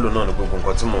lẹ́mi wọ́n lò náà ní gbogbo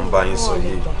nǹkan tí mò ń bá yín sọ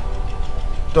yìí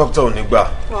dókítà ò ní gbà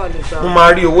mo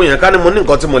máa rí owó yẹn ká ní mo ní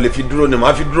nǹkan tí mo lè fi dúró ni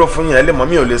màá fi dúró fún yẹn ẹ lè mọ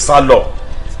mi ò lè sá lọ.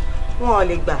 Wọn ò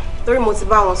lè gbà torí mo ti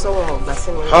bá wọn sọ wọn ò gbà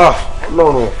sí mi.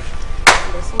 Lọ́rùn.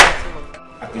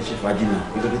 Akẹ́ṣẹ́ fàájì ni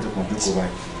ìdọ́dẹ́ tó kàn jókòó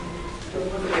báyìí.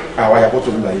 Àwa yàgò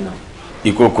tó ń gbà yín náà.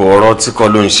 Ìkòkò ọ̀rọ̀ tí kọ́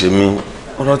ló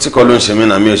ń ṣe mí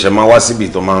náà mi ò ṣe máa wá síbi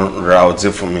tó máa ń ra ọtí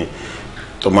fún mi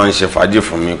tó máa ń ṣe fàájì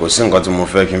fún mi kò sí nǹkan tí mo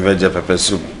fẹ́ kí n fẹ́ jẹ pepper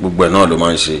soup gbogbo ẹ̀ náà ló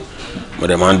máa ń ṣe mo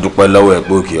dẹ̀ máa ń dúpẹ́ lọ́wọ́ ẹ̀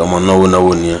pé òkè ọmọ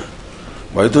náwó ni ẹ́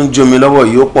bọ̀dé tó ń jó mi lọ́wọ́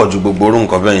yìí ó pọ̀ ju gbogbo orú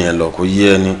nǹkan bẹ́ẹ̀ yẹn lọ kò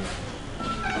yé ẹni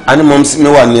a ní mọ̀ mi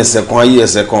wà ní ẹsẹ̀ kan ayé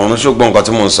ẹsẹ̀ kan ọ̀run ṣùgbọ́n nǹkan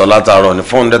tí mò ń sọ látàárọ̀ ní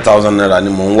 400,000 naira ni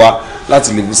mò ń wá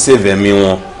láti lè fi save ẹ̀mí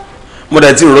wọn mo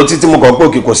dẹ̀ ti rò títí mo kàn pé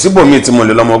òkè kò síbòmíì tí mo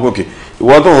lè lọ́mọ gòkè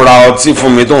ìwọ tó ń ra ọtí fún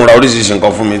mi tó ń ra oríṣiríṣi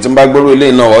nǹkan fún mi tí n bá gbérú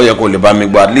eléyìí náà ó yẹ kó lè bá mi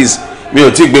gbọ́ at least mi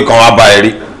ò tí ì gbé kan wá bá ẹ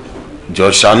rí jọ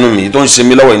ṣàánú mi tó ń ṣe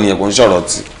mí lọ́wọ́ ènìyàn kò ń ṣọ̀rọ̀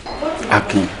tí.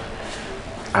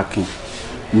 Akin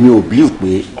mi ò bí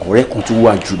pé ọ̀rẹ́ kan tó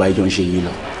wà ju báyìí jọ ń ṣe yìí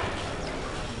lọ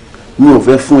mi ò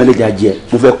fẹ́ fún ẹlẹ́jà jẹ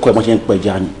mo fẹ́ kọ́ ẹ mọ́ ṣe ń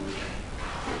pẹja ni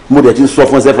mo dẹ̀ ti ń sọ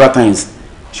fún several times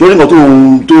ṣé orí nǹkan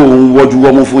tó ń wọ́jú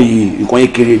wọ́mú fún yìí nǹkan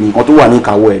yẹn kéré ni nǹkan tó wà ní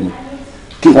ìkáwọ́ ẹ̀ ni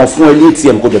kí nǹkan fún ẹ létí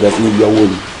ẹ̀ kó jọ̀bẹ̀ fún iye owó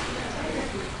ni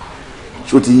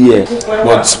ṣó ti yí ẹ.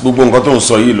 but gbogbo nǹkan tó ń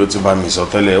sọ yìí ló ti bá mi sọ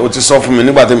tẹ́lẹ̀ ó ti sọ fún mi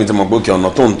nígbà tẹ́mi ti mọ̀ pé kí ọ̀nà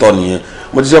tó ń tọ̀ nìyẹn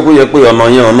mo ti jẹ́ kó yẹ pé ọ̀nà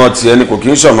yẹn ọ̀nà tiẹ̀ ni kò kí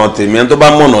ń ṣọ̀nà tèmi ẹni tó bá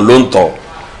mọ̀nà ló ń tọ̀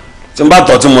tí n bá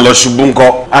tọ̀ tí mo lọ ṣubú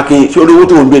ńkọ́. Akin ṣé orí owó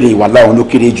tó ń béèrè ìwà láwọn ló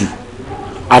kéré jù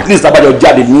at least abájọ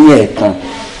jáde ní ẹ̀ẹ̀kan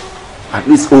at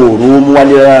least oòrùn ó mú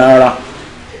wálé rárá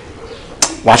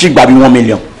wàá sì gbà bí 1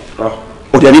 million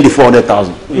o tẹ̀ ní di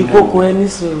 400,000. ìkókò ẹni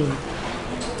sọ̀rọ̀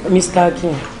Mr.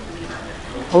 Akin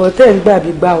ọ̀rọ̀ tẹ́ ń gbà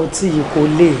bí gba ọtí yìí kò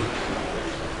lè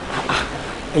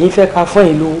ẹ̀yin fẹ́ ka fún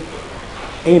ìlú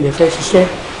ẹ̀yin lè fẹ́ ṣiṣẹ́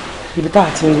ibi tá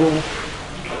a ti ń rówó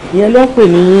ìyẹn ló ń pè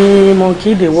ní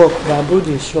monkey dey work bamboo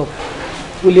dey shop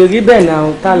kò lè rí bẹ́ẹ̀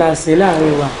náà tá a la ṣe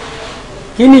láàrin wa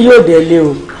kí ni yóò dé lé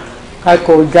o ká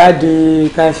kọ jáde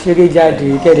ká ṣeré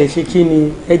jáde kẹ́ẹ̀dẹ̀ ṣe kí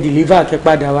ni ẹ deliver kẹ́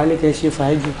padà wá ní kẹ́ ṣe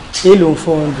fàájì èlò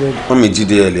 400. wọ́n mi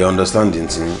jíde ẹ̀ lè understanding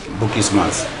ti ní. bookie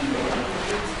smart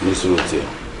ní sọ̀rọ̀ tiẹ̀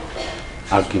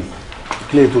Akin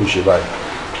kílẹ̀ tó ń ṣe báyìí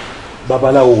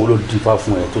babaláwo wo ló dífá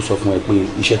fún ẹ tó sọ fún ẹ pé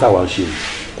iṣẹ́ táwa ń ṣe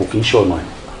kò kí ń ṣọ̀nà ẹ̀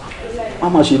má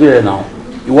má ṣe bẹ́ẹ̀ náà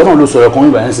ìwọ náà ló sọ ẹ̀kan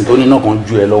ìgbà yẹn sìn tó ní iná kan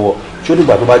ju ẹ lọ́wọ́ ṣó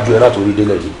dìgbà tó bá ju ẹ látòrí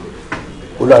délẹ̀ ni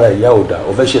ó lára ìyá ò dá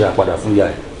ó fẹ́ ṣe ìràpadà fún ìyá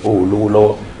ẹ̀ ó ò lówó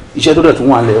lọ́wọ́ iṣẹ́ tó dẹ̀ tún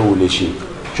wà ń lẹ̀ ò lè ṣe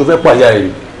ṣó fẹ́ pàyà ẹ̀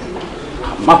ni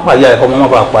má pàyà ẹ̀ kọ́ mọ́ má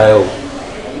bàa pa ẹ o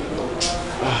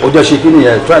ó jẹ́ ṣe kí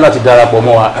nìyẹn try láti darapọ̀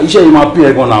mọ́ wa iṣẹ́ yìí máa pín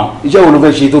ẹ gan náà iṣẹ́ wo ló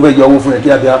fẹ́ ṣe tó fẹ́ yọ owó fún ẹ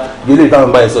kíákíá gẹ́lẹ́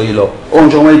ìtàn bá ẹ sọ yìí lọ ó ń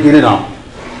ṣe wọ́n kéré náà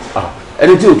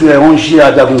ẹni tí ò tún ẹ wọ́n ń ṣe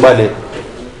ajagun gbalẹ̀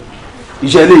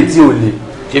iṣẹ́ eléyìí tí ò le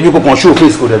ṣebí kò kàn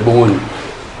showcase kò dẹ̀ gbowó ni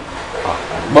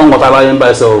bọ́ǹkọ̀ tá a bá yẹn ń bá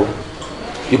ẹ sọ o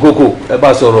ìkókò ẹ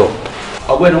bá sọ̀rọ̀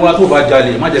ọ̀gbẹ́ni wa tó bá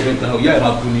jalè má jẹ́ fi tàn ìyá ẹ̀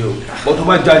máa kú ni o bọ́ tó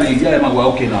bá jalè ìyá ẹ̀ máa wà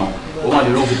ókè náà ó máa lè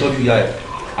rọ́ fi tọ́jú ìyá ẹ̀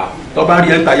tó bá rí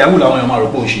ẹ̀ ń ta yahoo làwọn èèyàn máa rò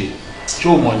pé ó ṣe ṣé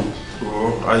ò mọ̀ ni.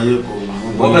 ayé kò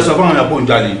gbogbo wọ́n fẹ́ sọ fún àwọn èèyàn pé ó ń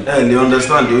jalè. ẹ lè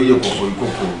understand ó yẹ kòkò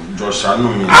ìkòkò jọ ṣàánú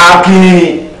mi.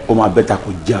 Akin ó máa bẹ́ta kó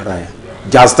jára ẹ̀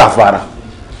jastafara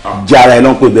jára ẹ̀ ló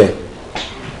ń pè bẹ́ẹ̀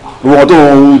wọn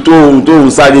tó ń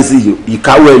sáré sí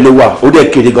ìkáwọ́ ẹ̀ ló wà ó dẹ̀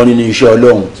kéré gan nínú iṣẹ́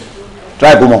Ọlọ́run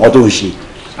tíráì kó mọ̀ nǹkan tó ń ṣe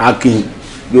Akin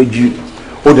lójú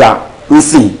ó dà ń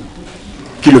sìn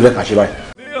kí ló fẹ́ kà ṣe báyìí.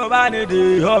 bí o bá ní di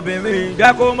obìnrin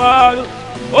jẹ́ kó mọ́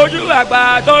ojú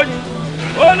àgbà tó ní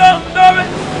olóhùn tó rí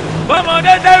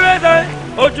bọ́mọdé tẹ́rẹ́tẹ́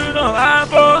ojú náà á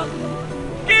bọ́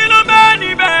kí ló bẹ́ẹ̀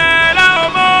níbẹ̀ láwọn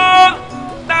mọ́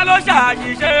ta ló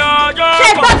ṣàṣìṣe ọjọ́ kan. ṣé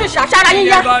gbọ́dọ̀ ṣàṣàrà yín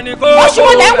yá oṣù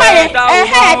wo lẹ́ ń wẹ̀yẹ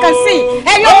ẹ̀ kàn sí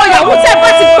ẹ̀yin ọmọ yahoo tẹ́ bá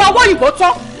ti gba owó òyìnbó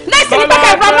tán lẹ́sìn ní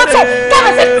pẹ́kẹ́ ìbọn mọ́tò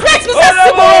kẹ́mi sí great mrs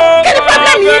simo kí ni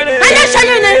problem yìí ayé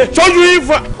ṣẹ́yìn ni. sójú yín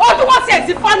fa. ojú wọn tiẹ̀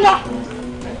ti fọ́ náà.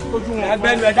 ojú wọn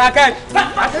agbẹnu ẹ̀ dákẹ́.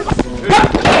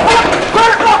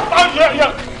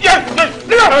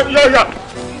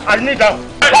 I need that.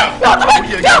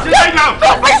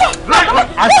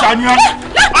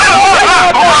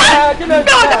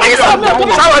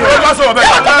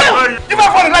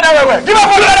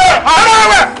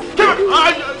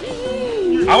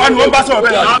 Àwa ni wọ́n bá sọ̀rọ̀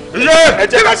bẹ́ẹ̀ la. Iye ẹ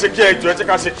jẹ́ ká ṣe kí ẹ jọ ẹ jẹ́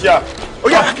ká ṣe kí a. Ó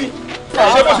yá kí.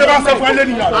 Ṣé bó ṣe bá sọ fún ẹ lé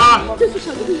nìyà? Jésù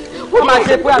ṣàánú mi. Ó máa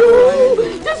ṣe pé àtúntò.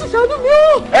 Jésù ṣàánú mi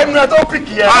o. Ẹnu ẹ tó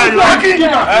pìkì yẹn.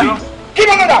 Kí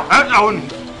ló dà? Àwọn ni.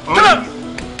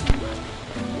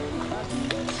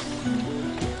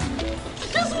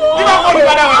 Kí ló kọ́ mi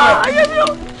padà wà?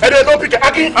 Ẹnu ẹ tó pìkì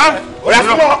Akin. Ó yá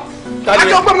súnmọ́.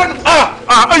 Akin ọgbọ́n mi lẹ́nu.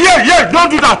 Yeah, don't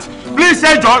do that. Please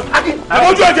ẹ jọ. Akin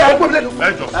ojú ẹ̀jẹ̀ ọgbọ́n mi lẹ́nu. Ẹ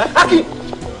jọ. Akin.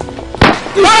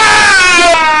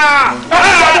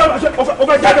 O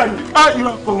fẹ́ jáde ni.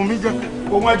 Irọ́ ohun mi jẹ.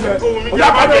 Ohun ẹ jẹ. Ohun mi jẹ.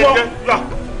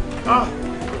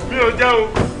 Mi ò jẹ́ o.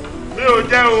 Mi ò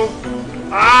jẹ́ o.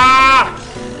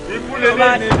 Ikú lè bá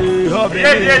ní di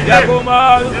obìnrin jẹ́ kó mọ́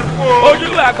ojú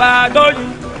àgbà tó ní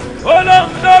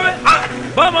olóhùn tó rí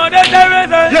bọ́mọdé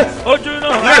tẹ́rẹ́tẹ́ ojú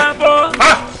náà á bọ́.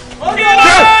 Kí ló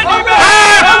bá níbẹ̀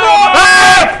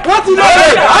wọ́n ti lọ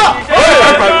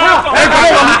bẹ́ẹ̀.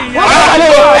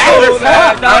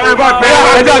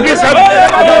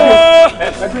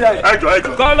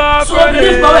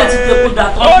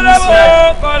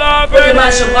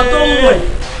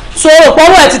 so rò pé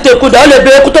ọwọ́ ẹ̀ ti tẹ̀kù dẹ̀ ó lè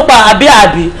bẹ eku tó pa àbí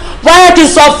wáyé ti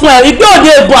sọ fún ẹ ìgbé òde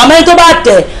ègbò àmọ́ ẹni tó bá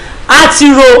tẹ̀ á ti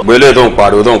ro. gbélé tó ń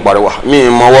pariwo wá mi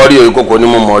mọ wọ́rí o ìkòkò ni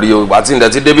mo mọ̀ rí o ìgbà tí ǹdẹ̀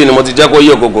ti débí ni mo ti jẹ́ kó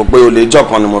yé òkòkò pé olè ìjọ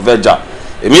kan ni mo fẹ́ jà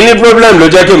èmi ní problem ló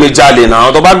jẹ́ kí mi jalè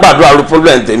náà tó bá gbàdúrà ru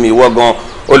problem tèmi ìwọ gan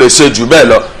o lè ṣe jù bẹ́ẹ̀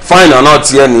lọ fáìnì ọ̀nà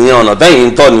tiẹ̀ nìyẹn ọ̀nà tẹ́yìn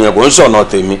ń tọ̀ nìyẹn kò ń ṣọ̀nà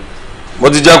tèmi mo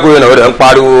ti jẹ́ kúrò náà rẹ̀ ń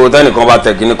pariwo tẹ́nìkan bá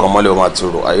tẹ̀ kíní kan mọ́lẹ̀ o máa ti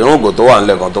rò àyẹ̀wò ògò tó wà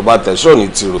nílẹ̀ kan tó bá tẹ̀ ṣó ní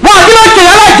ti rò. wọ́n kí ló ṣe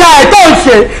alájà ẹ̀ tó ń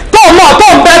ṣe tó mọ̀ tó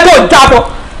ń bẹ́ tó ń jábọ̀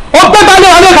ó gbé bá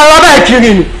léwa lẹ́ka lọ́wọ́ bẹ́ẹ̀ kiri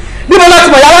ni níbo láti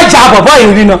mọ̀ yàrá ìjà àbọ̀bọ̀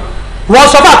ìrìn náà wọ́n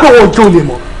sọ fún àpéwò òjò lè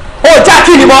mọ̀ ó já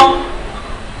kí ni mọ́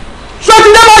ṣé ti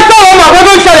dé máa gbọ́ ọmọ àwọn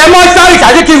tó ń ṣẹlẹ̀ mọ́ṣúárì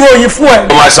ṣáájú kí ròyìn fún ẹ.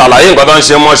 ó máa ṣàlàyé nǹkan tó ń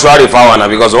ṣe mọ́ṣúárì fáwọn àná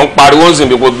because ó ń pariwo ń sìn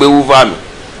bí gbogbo wúfà mi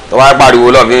tó wáá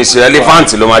pariwo lọ́ọ̀ fi ń ṣe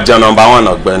ẹlífáǹtì ló máa jẹ́ nọ́mbà wọn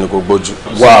ọ̀gbẹ́ni kò gbójú.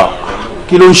 wá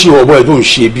kí ló ń ṣe ọ̀bọ ẹ̀ tó ń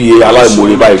ṣe bí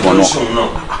aláìmoore báyìí gan náà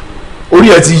orí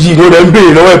ẹ̀ ti yí ló rẹ̀ ń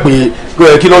béèrè lọ́wọ́ ẹ̀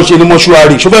pé kí ló ń ṣe ní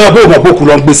mọ́ṣúárì ṣó fẹ́ẹ́ bó mọ̀ pókù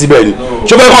lọ ń gbé síbẹ̀ ni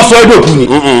ṣó fẹ́ẹ́ kàn sọ ẹ́ dòkú ni.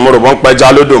 mo rò bọ́n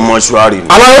pẹja lódò mọ́ṣúárì ni.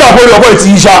 aláyọ̀ náà kórè ọ̀bọ ìtì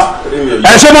iṣá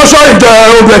ẹ̀ ṣé mọ́ṣúárì jẹ́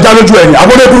odò ẹja lójú ẹ̀ ni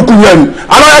àbọ̀dé burúkú ni ẹ̀ ni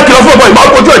aláyọ̀ kìlọ̀ fún ọ̀bọ ìmọ̀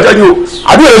ojú ẹ̀jẹ̀ ni o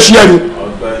àbí ẹ̀ ṣí ẹ̀ ni.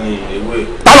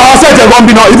 tálọ̀ ọ̀sẹ̀ ẹ̀jẹ̀ gan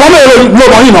bí náà ìbọn mẹ́rin ló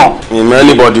mọ̀ yìí náà. ìmọ̀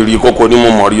anybody rí kókó ni mo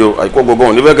mọ̀ rí o àìkó gbogbo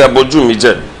òun nífẹ̀ẹ́ kẹ́ bójú mi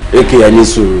jẹ́. èké ẹ ní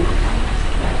sùúrù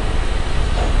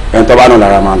ẹni tó bá nù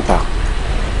lára máa ń ta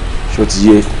ṣó ti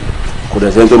yé kò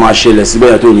dẹ̀ sẹ́ni tó máa ṣẹlẹ̀ síbẹ̀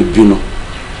yẹn tó ní bínú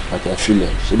àti ẹ filẹ̀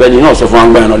síbẹ̀ ni náà sọ fún wa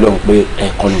ń gbà yẹn náà lóhùn pé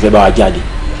ẹ̀kọ́ ní fẹ́ bá wa jáde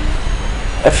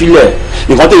ẹ filẹ̀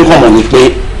nǹkan tó yẹ kọ́ mọ̀ ni pé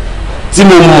tí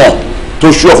mo mọ̀ tó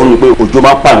ṣúọ̀ fún mi pé òjò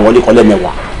máa ń pààyàn wọlé kọ́lẹ́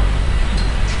mẹ́wàá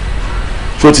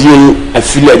ṣó ti yé ẹ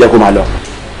filẹ̀ jẹ́ kó máa lọ.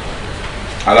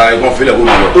 ara ẹ̀gbọ́n filẹ̀ kó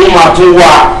máa lọ. ó máa tún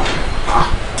wá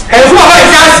ẹ fún bàbá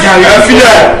ìṣe àṣìyàn ẹ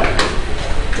filẹ̀.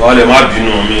 wọ́n lè má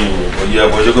bínú mi òye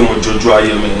ẹ̀kọ́ ṣé pé mo jojú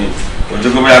ayé mi ni òjò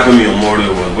pé bóyá pé mi ò mọ̀ọ́rẹ́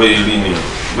wọ̀ bóyá rí ni.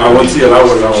 àwọn tí ẹ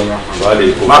láwọ̀ láwọ̀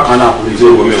wàlẹ̀ kó má kàn náà kò ní tí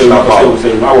omi ò lápá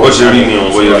o ó ṣe rí ni o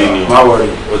bóyá rí ni o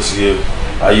ó ti yé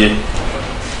ayé.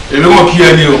 èmi mọ̀ kí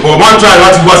ẹni o bọ̀ máa ń try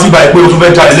láti wá sí ibà ìpé o tún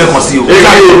fẹ́ jáde lẹ́ẹ̀kan sí o. èké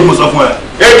èké mo sọ fún ẹ.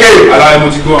 èké aláyé mo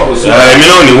ti gbọ́ ọ̀sẹ̀. èmi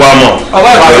náà ní wá mọ̀.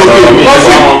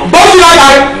 bọ́sì láyà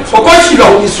ọkọ̀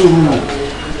ìṣìlọ̀.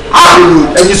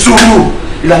 ẹni sùúrù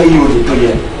láyé yóò lè tó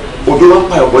yẹ odò wọn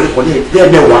pa ọ̀pọ̀lọpọ̀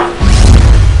lẹ́ẹ̀mẹ́wàá.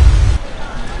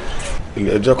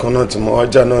 ilé ẹjọ́ kan náà tí mo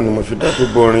wájà náà ni mo fi dá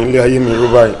gbogbo orin ilé ayé mi rú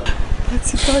báyìí.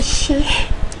 àti bá ṣe.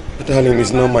 darling,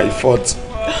 it's not my fault.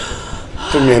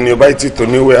 tómi ẹni ọba ìtì tó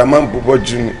níwẹ̀ a máa ń búbọ́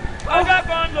jù ni.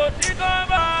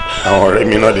 àwọn ọ̀rẹ́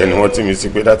mi náà dẹ̀ ni wọ́n ti mi sí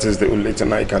pé that is the only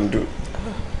thing I can do.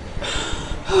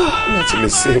 láti lè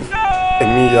save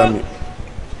ẹ̀mí ìyá mi.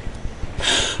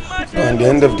 at the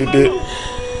end of the day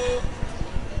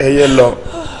ẹyẹ lọ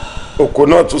oko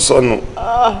náà tún sọnù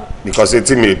because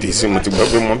etí mi ò dì sí mo ti gbọ́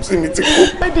pé mọ́ sí mi ti kú.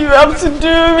 What do you have to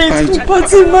do with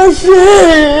party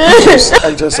machine?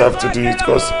 I just have to do it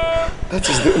because that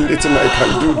is the only thing I can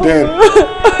do then.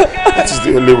 That is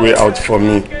the only way out for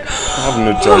me. I have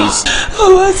no choice.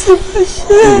 Party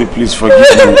machine. Baby, please forgive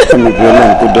me. Come here,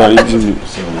 Grandma, go down, Jimmy.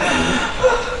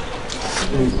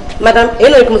 Madam,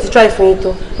 èlò ìkùn mo ti try fún yín tó.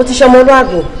 Mo ti ṣe ọmọ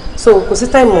olóàgùn. So, kò sí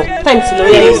time mọ́. Time ti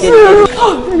lórí ẹni dé.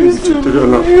 Torí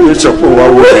ọ̀nà, ní ìṣọ̀pọ̀ wa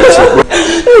wo mi ṣùgbọ́n.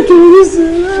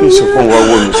 Ní ìṣọ̀pọ̀ wa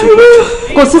wo mi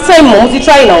ṣùgbọ́n. Kò sí time mọ́, mo ti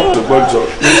try now. Ṣùgbọ́n jọ,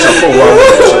 ní ìṣọ̀pọ̀ wa wo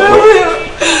mi ṣùgbọ́n.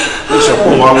 Ní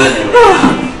ìṣọ̀pọ̀ wa wo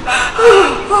mi.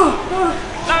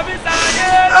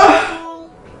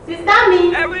 Sista mi.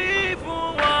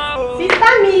 Sista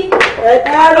mi.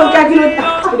 Ẹ ló já kí ló ta.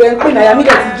 Ìrẹ̀ ń pè náà, yàmí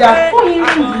dẹ̀ ti já. Fún yín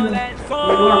rí ìlú.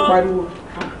 Ìlú wa pariwo.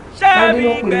 Láìdé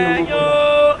ló pè ní ọmọ.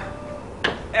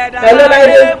 Hello,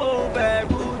 Láìdé.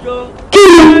 Kí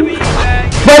ni?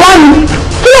 Bọ̀dá mi,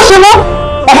 kí ló ṣe wọ́n?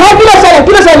 Ẹ̀hẹ́ kí ló ṣẹlẹ̀?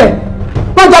 Kí ló ṣẹlẹ̀?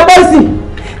 Wọ́n jọ pẹ́sì.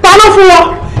 Ta ló fún wọn?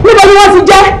 Níbo ni wọ́n ti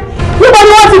jẹ́? Níbo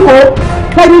ni wọ́n ti kó?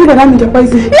 Láìdé ní bọ̀dá mi jọ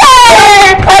pẹ́sì.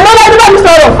 Ẹ̀gbọ́n Láìdé bá mi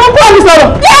sọ̀rọ̀. Wọ́n kúrò mi sọ̀rọ̀.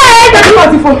 Ẹ̀gbọ́n mi wọ́n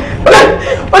ti fò.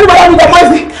 Ó ní bọ̀dá mi jọ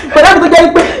pẹ́sì. Bọ̀dá mi tó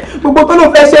jẹ́ pé gbogbo tó ló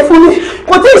fẹ́ ṣe fún mi.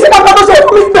 Kò tí ì sí kankan tó ṣe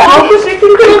fún mi gbà. Ó kú ṣe kí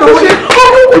ni kò ṣe. Ó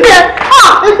kú kú jẹ.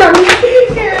 Ẹgbẹ́ mi.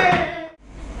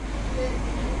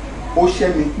 Ó ṣẹ́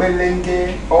mi pẹ́lẹ́ngẹ́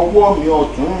ọwọ́ mi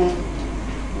ọ̀tún.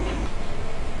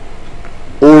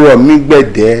 Ó rọ̀ mí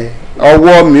gbẹ̀dẹ̀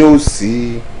ọwọ́ mi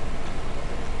òsì.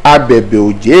 Abẹ̀bẹ̀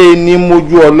òjé ní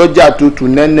mójú ọlọ́jà tútù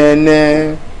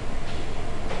nẹ́nẹ́nẹ́.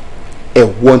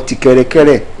 Ẹ̀wọ̀n ti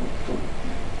kẹ̀rẹ̀kẹ̀rẹ̀.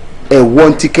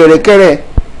 Ẹ̀wọ̀n ti kẹ̀rẹ̀kẹ̀rẹ̀.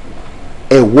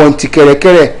 Ẹ̀wọ̀n ti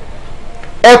kẹ̀rẹ̀kẹ̀rẹ̀.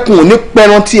 Ẹkùn ò ní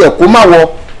pẹran tí ẹ̀kọ́ máa wọ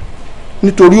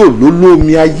nítorí òlóló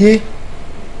omi ayé.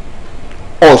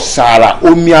 Ọ̀sàrà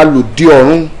omi alòdì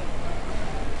ọ̀run.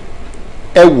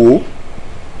 Ẹ wò ó,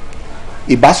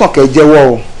 ìbásànkẹ́ jẹ́wọ́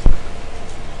o,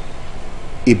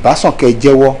 ìbásànkẹ́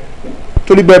jẹ́wọ́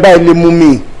torí bẹ́ẹ̀ báyìí lè mú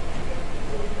mi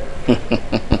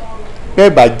tẹ́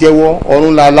ẹ bá jẹ́wọ́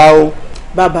ọ̀run lálá o.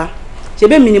 bàbá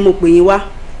ṣebí mi ni mo pè yín wá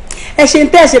ẹ ṣe ń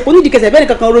tẹ́ ẹ ṣe kò nídìí kẹsẹ̀ bẹ́ẹ̀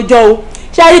nìkankan rojọ́ o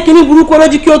ṣé ayé kìíní burúkú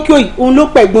olójú kíókíó yìí òun ló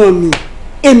pẹ̀gbọ́n mi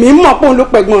èmi mọ̀ pé òun ló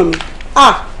pẹ̀gbọ́n mi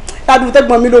ládùúgbò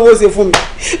tẹ́gbọ́n mi lówó ṣe fún mi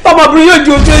ọmọbìnrin yóò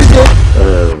ju ojú ẹ̀ṣẹ̀.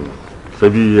 ṣé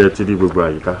bí ẹ ti rí gbogbo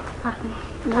àyíká.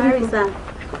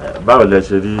 báwo lẹ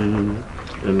ṣe rí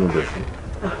inú ibẹ̀ sí.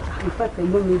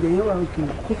 ìfàtẹ̀gbọ́n mi ibẹ̀ yẹn wà òkè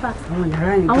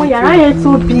àwọn yàrá yẹn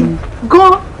tóbi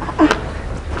gan.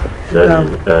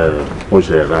 mo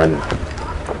ṣe rà ni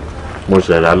mo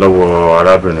ṣe rà lọ́wọ́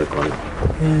arábìnrin kan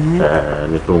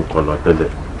ní tó ń kọ lọ tẹ́lẹ̀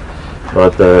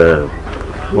but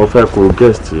mo fẹ́ kó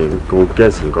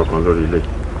gẹ̀ẹ́sì nǹkan kan lórí ilé.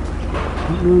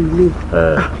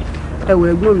 ẹwọ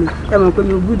ẹ̀gbọ́n mi ẹ mọ̀ pé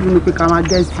mi ò gbúdú ni pé ká máa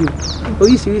gẹ̀ẹ́sì o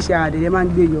oríṣiríṣi àdẹ̀yẹ máa ń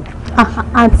gbé yọ.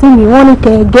 àǹtí mi wọ́n ní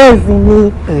kẹ́ ẹ gẹ̀ẹ́sì ni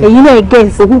èyí náà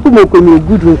gẹ̀ẹ́sì. òkú mo pè mí ò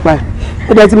gbúdú nípa ẹ̀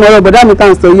ó dẹ̀ ti mọ ọ̀rọ̀ bọ̀dá mi tá à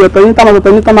ń sọ yìí ọ̀tọ̀ ní táwọn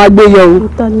ọ̀tọ̀ ní tó máa gbé yọ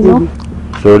o.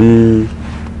 sórí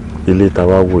ilé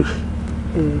tàwa wò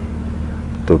yìí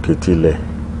tòkè tilẹ̀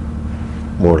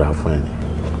mo rà fún ẹni.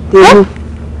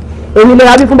 èmi lè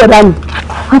ra bí fún bọ̀dá mi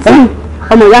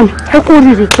ọmọ ìyá mi ẹ kú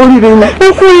oríire ni ẹ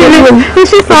kú oríire ni ẹ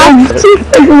ṣe sá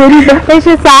ẹ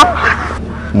ṣe sá.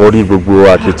 mo rí gbogbo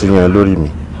akitiyan lórí mi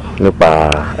nípa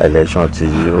election tí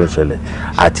ó ń ṣẹlẹ̀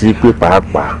àti pé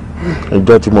pàápàá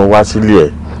ìjọ tí mo wá sílé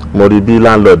ẹ̀ mo rí bí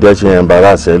landlord ẹ̀ ṣe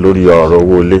embarrass ẹ̀ lórí ọ̀rọ̀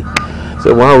owó ilé ṣé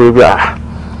wọ́n á wí pé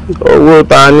owó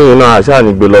ta ní iná àṣà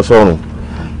ní gbé lọ sọ́run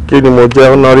kí ni mo jẹ́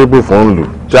honourable fún ìlú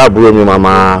tí àbúrò mi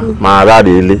máa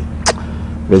ráre ilé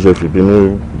bí ṣe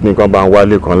fìbínú nìkan bá ń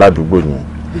wálé kan ládùúgbò yẹn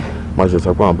mo ṣe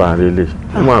sọ pé wọn bá ń rélé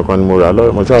nígbà kan ni mo rà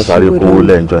lọ́wọ́ mo ṣàṣàrí kówó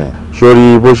lẹ́ǹjọ́ yẹn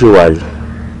sórí bó ṣe wà yìí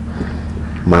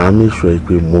màá mi sọ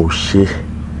pé mo ṣe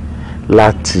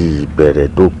láti ìbẹ̀rẹ̀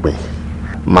dópin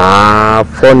màá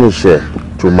furnish it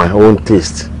to my own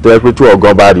taste tó yẹ pé tí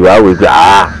ọgọ́ bá rí wá wí pé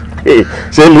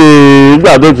ṣé lè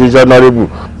gbà tó kì í ṣe honourable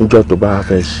níjọ́ tó bá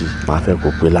fẹ́ ṣí màá fẹ́ kó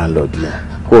pe landlord yẹn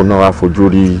kó náà wá fojú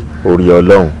rí orí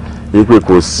ọlọ́run wípé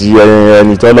kò sí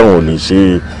ẹni tọ́lọ́run ò lè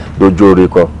ṣe lójú oore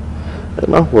kọ ẹ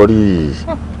má wọrí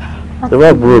ẹ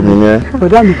bá gbúrò mi yẹn.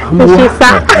 bọ̀dá mi kàn mọ́ wá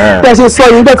tẹ̀ ṣe sọ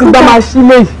yìí bẹ́ẹ̀ ti gbá máa ṣí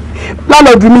léyìí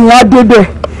lálọ́ọ̀dù mi yẹn á dé bẹ́ẹ̀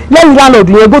lẹ́yìn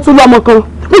lálọ́ọ̀dù yẹn bó tún lọ́mọ kan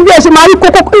níbi ẹ̀ ṣe máa rí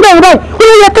kókó nígbà yẹn báyìí ó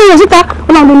lè yẹ kéèyàn síta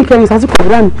ó náà ló ní kẹrin sásìkò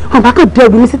àbúrò mi àwọn bá kàn dé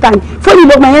ẹ̀gbìn mi síta ni fóònù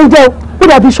ìlọgbà yẹn ń jẹ́ ó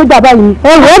dàbí sójà báyìí ni.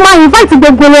 ẹ̀rọ máa invite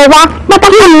gbogbo rẹ̀ wá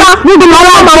pátákó ńlá níbi máa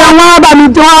wá máa wọ́n bá mi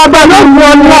jọ ọ́ bá mi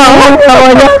wọ́n náà.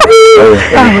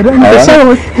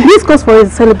 This goes for a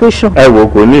celebration. ẹ wo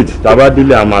kò need tàbá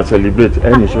délé a máa celebrate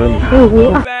ẹnì ṣọ́ ni.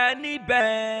 bẹ́ẹ̀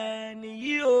níbẹ̀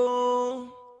nìyí o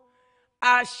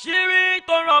àṣírí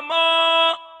tó rọ̀ mọ́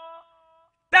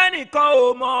tẹ́nìkan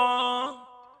ò mọ̀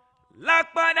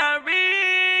lápadà rí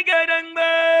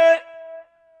gèdèǹgbè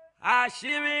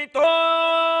àṣírí tó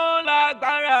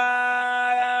lágbára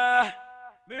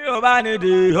bí o bá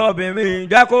nídìí obìnrin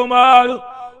jẹ́ kó mọ́ ọ́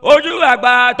ojú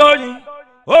àgbà tó yin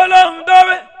olóhùn tó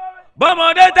rẹ̀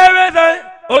bọ́mọdé tẹ́rẹ́sẹ̀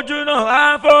ojú náà á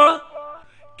fọ́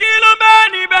kí ló bá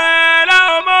níbẹ̀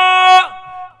láwọn mọ́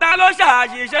ta ló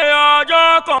ṣàṣìṣe ọjọ́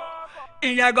kan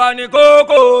ìyẹn gan ni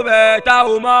kókó bẹ́ẹ̀ ta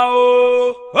ò mọ̀ o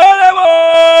ó léwo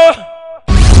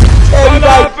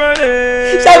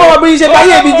ọlọ́fẹ́lẹ́. ṣé ìwọ obìnrin ṣe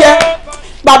báyé mi jẹ́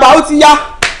bàbá ó ti yá.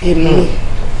 èmi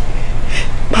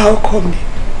pa ọkọ mi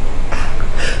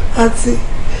àǹtí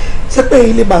ṣé pé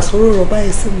ilé màsòrò rọ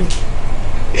báyìí sí mi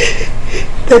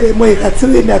tẹ́lẹ̀ mọ ìhà tí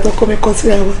èmi àtọkọ mi kọ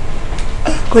síra wa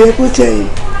kò yẹ kó jẹ́ yìí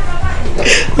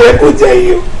kò yẹ kó jẹ́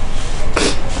yìí o.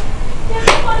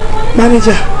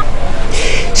 mánéjà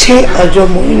ṣé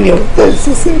àjọmọ̀ yìí ni ọ̀rọ̀ tẹ̀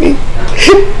sí sí mi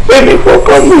èmi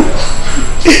fọkọ mi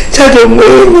jáde mọ́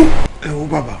èmi. ẹ wo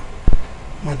bàbá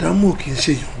màdámù ò kì í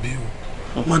ṣe èèyàn bí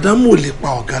o màdámù ò lè pa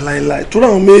ọ̀gá láéláé tó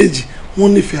ráwọn méjèèjì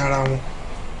wọ́n nífẹ̀ẹ́ ara wọn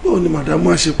báwo ni màdámù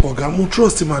á ṣe pọ̀ ọ̀gá mo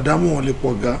trust màdámù wọn lè pọ̀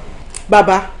ọ̀gá.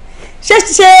 bàbá ṣé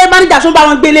mánéjà tó bá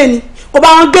wọn gbélé ni kò bá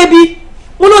wọn gbé bí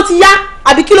wọn ló ti yá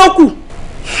àbí kí ló kù.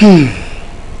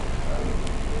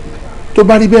 tó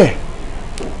bá rí bẹ́ẹ̀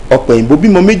ọ̀pọ̀ òyìnbó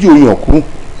bímọ méjì oyin ọ̀kúrú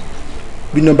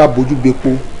bí iná bá bójú gbépo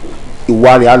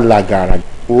ìwà rẹ̀ á la gàrà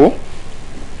o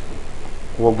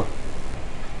wọ́gbà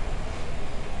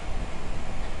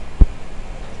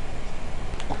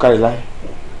ọ̀kàrẹ̀ láyé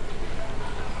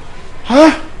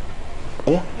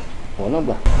ọ̀yá ọ̀wọ́ náà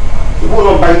gbà ìwọ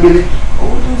náà bá ń gbélé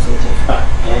owó tó ń sọ jẹ́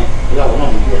ìyàwó náà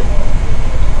mú bí ẹ̀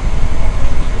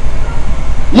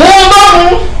mú un bá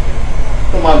mú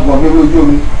ó máa gbọ̀n mi lójú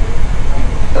omi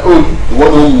ìwọ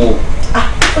náà mú o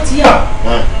ó ti yá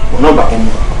ọ̀nà ọ̀gbà kan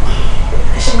mú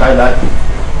ọ̀kàrẹ̀ láyé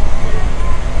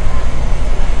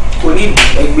kò ní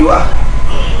ẹgbẹ́ wa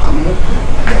àmú.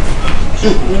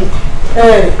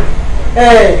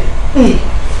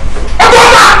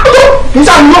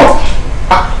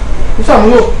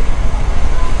 sàmúlò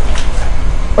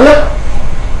ọlẹ́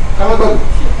káwọn gbàgbé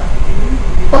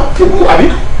ṣe kú àbí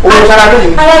owó sára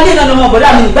lóyún. ara ilé náà lọmọ bọ̀dá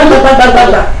mi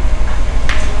gbàgbàgbàgbàgbà.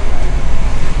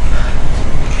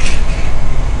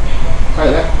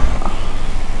 káyọ̀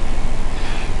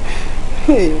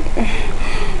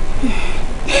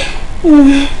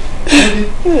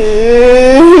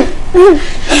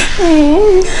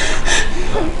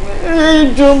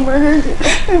ẹjọ́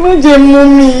ẹ má jẹ́ mú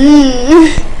mi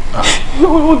yìí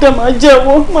ó dẹ̀ máa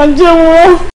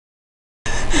jẹ́wọ́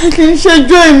kì í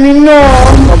ṣẹjọ́ èmi náà.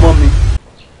 ọmọ mi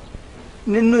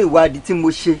nínú ìwádìí tí mo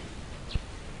ṣe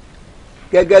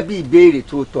gẹ́gẹ́ bí ìbéèrè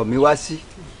tó tọ̀ mí wá sí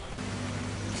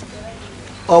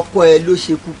ọkọ ẹ ló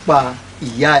ṣekú pa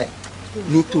ìyá ẹ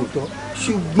ní tòótọ́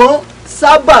ṣùgbọ́n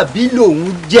sábàbí lòun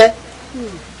jẹ́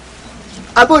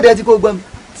abóòdẹ tí kò gbọ́ mi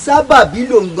sábàbí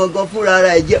lòun gangan fúnra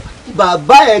ara ẹ jẹ́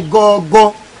bàbá ẹ gangan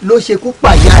ló ṣekú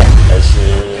pa ìyá ẹ. ẹ ṣe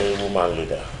woman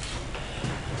leader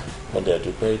mo dẹ̀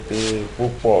dúpẹ́ pé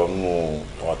púpọ̀ nù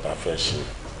ọ̀tá fẹ́ ṣe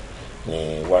ni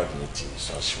wáìfì mi ti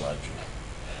sọ síwájú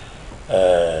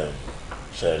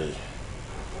ṣẹ́rí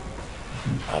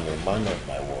I'm a man of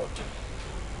my word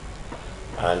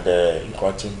and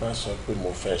nǹkan tí n bá sọ pé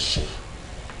mo fẹ́ ṣe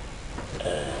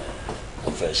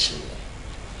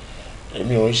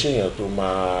èmi ò ń ṣèyàn tó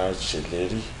máa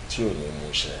ṣèlérí tí ò ní mú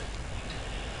ṣẹ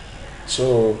so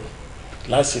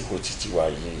lásìkò títí wa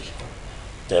yìí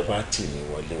tẹ́ bá tì mí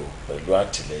wọlé o pẹ̀lú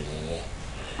àtìlẹ́yìn yín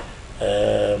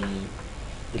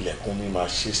ilẹ̀kùn mi máa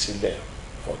ṣí sílẹ̀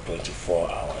for 24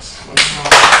 hours.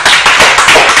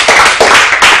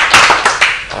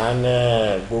 and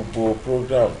gbogbo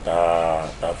program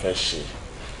tá fẹ́ ṣe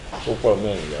púpọ̀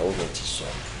mẹ́rin ìyàwó mi ti sọ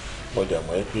mo dẹ̀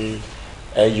mọ̀ pé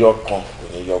ẹyọ kan kò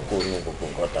ní yọ kó ní gbogbo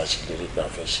nǹkan tá a ṣe lérí pé a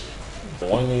fẹ́ ṣe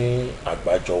wọ́n ní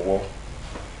àgbájọwọ́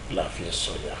la fi ń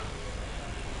sọ̀yà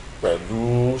pẹ̀lú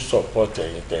support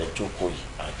ẹ̀yin tẹ́ jókòó yìí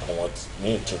àtàwọn ní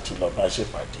ìtútù lọ bá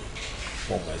ṣèpàdé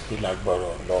mo mọ̀ pé lágbára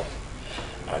Ọlọ́run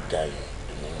àga yìí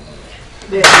nínú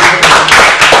mi.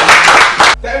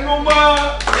 tẹnu mọ́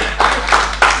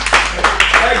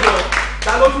ẹjọ́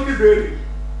ta ló tún níbèrè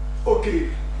òkè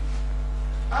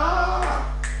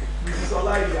Mrs.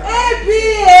 Ọláìyá.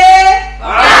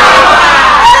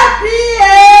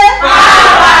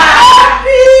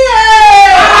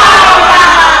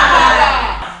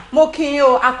 mo kí yín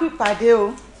o a kú ìpàdé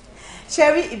o ṣe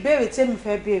rí ìbéèrè tèmi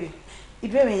fẹ́ béèrè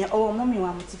ìbéèrè yẹn ọwọ́ mọ́mì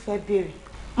wa mo ti fẹ́ béèrè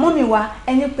mọ́mì wa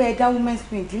ẹni pé ẹ dá women's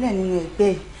wing ìdílẹ̀ nínú ẹgbẹ́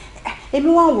yìí èmi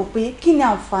wá wò pé kí ni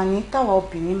àǹfààní táwa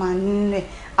obìnrin máa nílẹ̀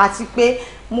àti pé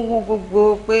mo wo gbogbo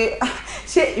pé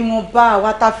ṣé ìwọ̀nba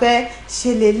àwa ta fẹ́ ṣe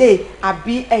lélẹ̀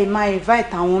àbí ẹ̀ máa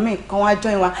invite àwọn míì kan wá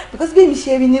join wa because bí mi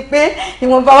ṣe rí ni pé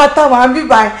ìwọ̀nba wa táwa ń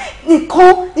bíbà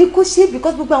nìkan ní kó ṣe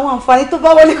because gbogbo àwọn àǹfààní tó bá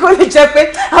wọlé kó lè jẹ́ pé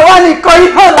àwa nìkan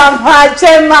yóò là máa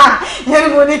jẹ́ mà yẹn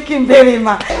mo ní kí n béèrè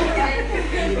mà.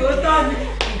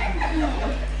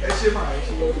 ẹ ṣe máa ẹ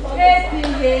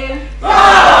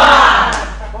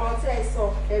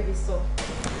ṣe.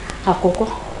 àkọ́kọ́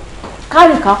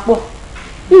kárìkà pọ̀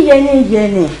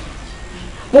yíyẹni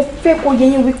mo fẹ́ kó yẹ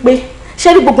yín wípé ṣé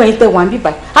rí gbogbo ẹ̀yin tẹ́ wà ń bí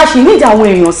báyìí a sì ní ìdí àwọn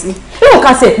èèyàn sí ìwọ̀n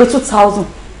ká ṣe pé 2000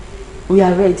 we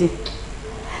are ready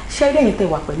ṣé rí ẹ̀yin tẹ́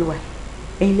wà pẹ̀lú wa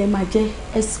ẹ̀yin lẹ máa jẹ́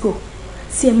esco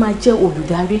tí ẹ máa jẹ́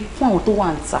olùdarí fún àwọn tó wà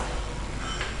ń ta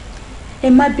ẹ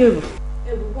má bẹ̀rù.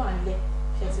 ẹrù wà ń lẹ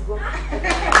ṣe ti gbọ́.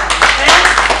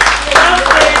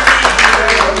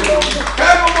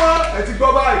 ẹ ti gbọ́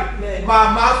báyìí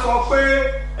màmá sọ pé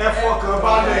ẹ fọkàn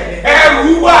balẹ̀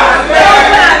ẹrù wà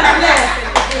lẹ̀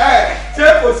ṣé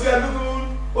kò sí ẹ dúdú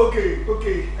òkè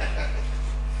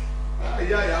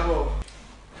ayé àyàbọ̀.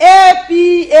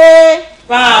 APA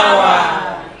power.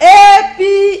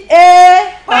 APA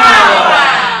power.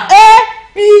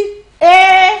 APA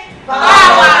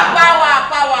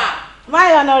power. My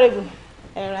honourable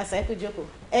ẹ̀rọ àṣẹ́kù jókòó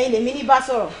ẹ̀yin lèmi ní bá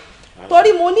sọ̀rọ̀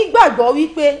torí mo nígbàgbọ́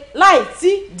wípé láì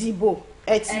tí dìbò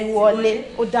ẹ ti wọlé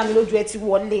ó dá mi lójú ẹ ti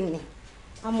wọlé ni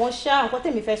àmọ́ ṣá nǹkan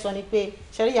tèmi fẹ́ sọ ni pé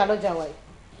ṣẹ́rí ìyá lọ́jà wa yìí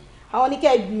àwọn ní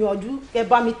kẹ́ ẹ gbìyànjú kẹ́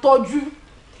bá mi tọ́jú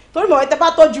torí mọ̀ ẹ́ bá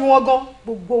tọ́jú wọn gan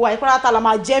gbogbo wa ìpárátá la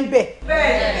máa jẹ́ ń bẹ̀.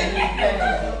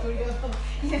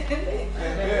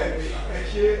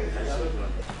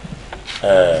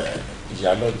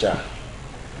 ìyá lọ́jà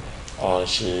ọ̀hún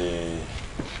ṣe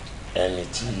ẹni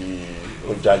tí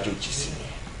ó jájòjì sí mi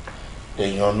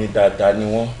èèyàn mi dáadáa ni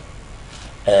wọ́n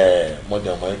mo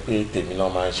dẹ̀ mọ̀ pé tèmi náà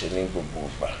máa ń ṣe ní gbogbo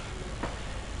ìgbà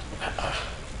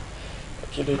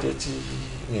kí ló dé tí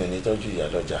mi ò ní tọ́jú ìyá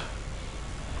lọ́jà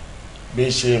bí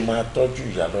ṣe máa tọ́jú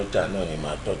ìyá lọ́jà náà ni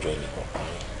máa tọ́jú ẹnì kọ̀ọ̀kan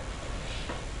yín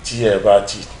tí ẹ bá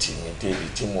ti tì mí débi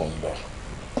tí mò ń lọ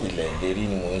ilẹ̀ ìlérí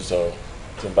ni mò ń sọ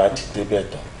tí n bá ti débẹ̀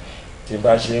tán tí tí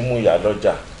bá ṣe mú ìyá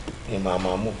lọ́jà ni màá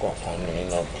máa mú kọ̀ọ̀kan ní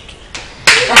iná bùkì.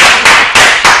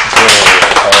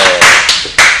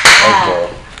 ẹjọ́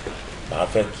màá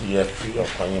fẹ́ kí ẹ fi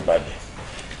ọkàn yín balẹ̀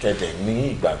kẹ́dẹ̀ ní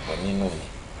ìgbàgbọ́ nínú mi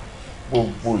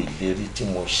gbogbo ìlérí tí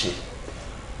mo ṣe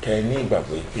kẹ́ ní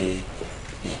ìgbàgbọ́ pé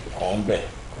ìkan bẹ̀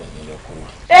kò ní lọ kúrò.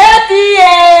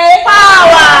 APA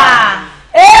power!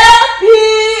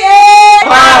 APA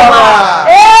power!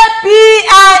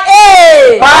 APIA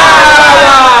power!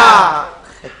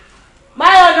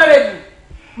 My honourable,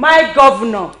 my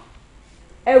governor,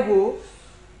 ẹ wo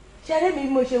ṣeré mi bí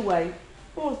mo ṣe wà yìí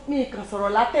mi kàn sọ̀rọ̀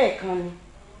látẹ̀ẹ̀kan ni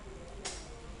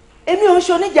èmi ò ń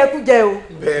ṣe oníjẹkújẹ o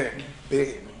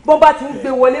bọ́n bá ti ń gbé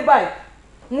wọlé báyìí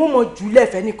wọ́n mọ̀ jùlẹ̀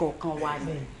fẹ́ nìkọ̀ọ̀kan wà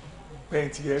ní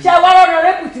ṣe wá lọ́nà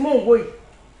rẹ́pù tí mò ń wò yìí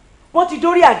wọ́n ti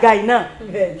dórí àga yìí náà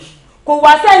kò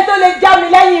wá sẹ́ni tó lè já mi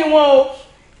lẹ́yìn wọn o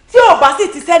tí ò bá sì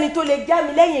ti sẹ́ni tó lè já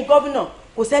mi lẹ́yìn gọ́vùnà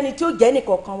kò sẹ́ni tí ó jẹ́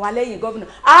nìkọ̀ọ̀kan wá lẹ́yìn gọ́vùnà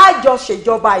àjọ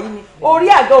ṣèjọba yìí ni orí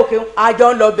àga òkè àjọ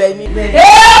ń lọ bẹ̀ ni.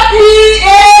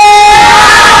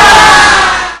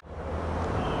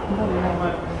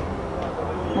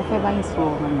 mo fẹ́ báyìí sọ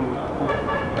ọ̀rọ̀ náà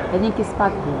ẹni kí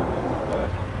spark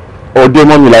bẹ̀rẹ̀. òde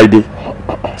mọ́ mi láìdé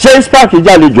ṣé spark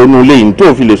jàlejò nu ilé yìí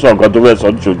tó fi lè sọ nǹkan tó fẹ́ sọ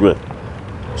ṣojú ẹ̀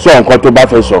sọ nǹkan tó bá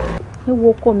fẹ́ sọ. ẹ wo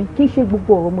ọkọ mi kí n ṣe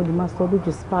gbogbo ọ̀rọ̀ mo lè máa sọ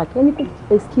lójú spark ẹni kò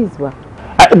excuse wa.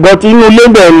 but inú ilé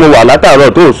bẹ́ẹ̀ mo wà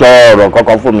látàárọ̀ tó sọ ọ̀rọ̀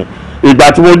kankan fún mi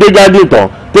ìgbà tí mo dé jáde tán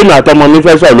tèmi àtọmọ mi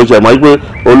fẹ́ sọ ló ṣe mọ́ pé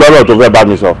olórọ̀ tó fẹ́ bá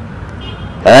mi sọ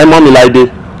ẹ mọ́ mi láìdé.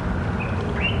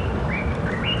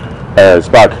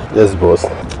 Spark. Yes boss.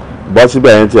 bọ́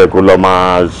síbẹ̀ yẹn tiẹ̀ kó lọ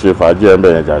máa ṣe fàájì ẹ̀ ń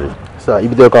bẹ̀ yẹn jàre. sir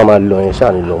ibi tí ọkọ máa lọ yẹn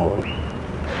ṣáà ní lọ mọ.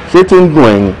 ṣé tí ń dùn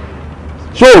ẹ̀yin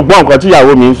ṣé ò gbọ́ nǹkan tí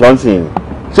ìyàwó mi ń sọ ń sìn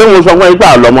ṣé mo sọ fún ẹ pé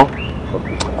àlọ́ mọ́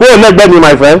kúrò lẹ́gbẹ̀ẹ́ mi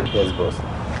my friend. Yes boss.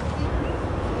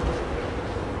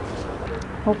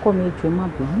 ọkọ mi jù ẹ má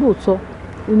bẹ̀ lóòótọ́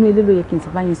inú ilé ló yẹ kí n ti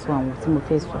bá yín sọ àwọn tí mo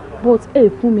fẹ́ sọ but ẹ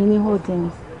fún mi ní họ́dẹ́ni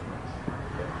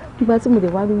nígbà tí mo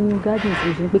dẹ̀ wá rí nínú garden tí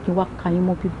mo ṣe ń pé kí n wá ka yín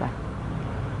mọ́ bíbá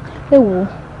ẹ wo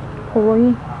ọ̀rọ̀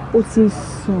yín ó ti ń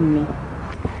sùn mí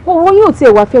ọ̀rọ̀ yín ò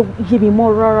tiẹ̀ wá fẹ́ yé mi mọ́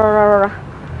rárá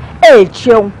ẹ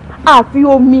jẹun àfi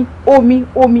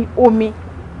omi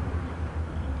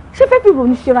ṣé fẹ́ bí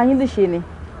ronú ṣera yín léṣe ni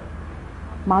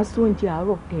màá sọ oúnjẹ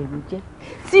àárọ̀ ẹ̀rù jẹ́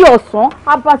tí ọ̀sán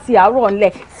á bá ti àárọ̀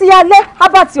ńlẹ̀ tí alẹ́ á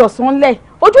bá ti ọ̀sán ńlẹ̀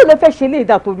ojú ò lè fẹ́ ṣe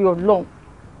léèdà torí ọlọ́run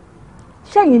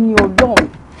ṣẹ́yìn ni ọlọ́run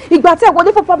ìgbà tí ẹ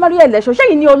wọlé fún primary election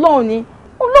ṣẹ́yìn ni ọlọ́run ni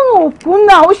ọlọ́run òkú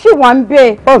náà ó ṣì wà ń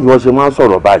bẹ̀. báwo ni wọ́n ṣe máa ń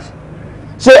sọ̀rọ̀ báyìí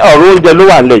ṣé ọ̀rọ̀ oúnjẹ ló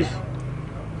wà nílẹ̀ yìí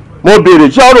mo béèrè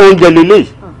ṣé ọ̀rọ̀ oúnjẹ lélẹ̀ yìí.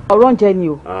 ọ̀rọ̀ oúnjẹ ni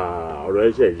o. ọ̀rọ̀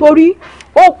ẹ̀ṣẹ̀ yìí. torí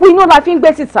òkú iná la fi ń gbé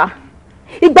síta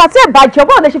ìgbà tí ẹ bàjẹ́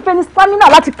bọ́ọ̀ lè ṣe fẹ́ ní stamina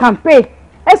láti campaign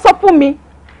ẹ sọ fún mi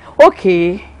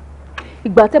okay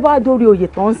ìgbà tẹ́ bá dórí oyè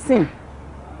tó ń sìn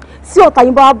sí ọ̀tá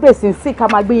yín bá bẹ̀rẹ̀ sí ń sìn ká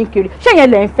máa gbé yín kiri ṣé yẹn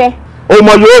lẹ̀ ń fẹ́. o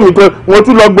mọ yóò mi pé mo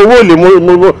tún lọ gbowó èlé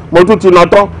mo tún ti nà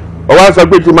tán ọwọ́ sọ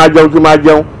pé kí máa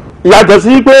jẹun ìyàtọ̀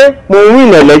sí pé mo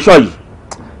win election yìí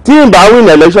tí n bá win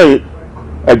election yìí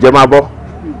ẹ̀jẹ̀ máa bọ́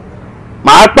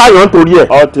màá pààyàn torí ẹ̀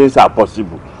all things are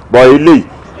possible but eléyìí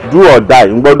do or die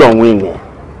n gbọ́dọ̀ win ẹ̀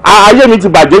ayé mi ti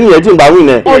bàjẹ́ nìyẹn tí n bá win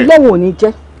ẹ̀. ọlọ́run ò ní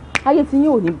jẹ́ ayé tí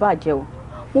yín ò ní bàjẹ́ o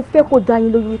mo fẹ́ kó dá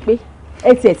yín lójú wípé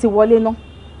ẹ tiẹ̀ ti wọlé ná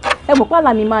ẹ mọ̀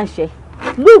pàlà mi máa ń ṣe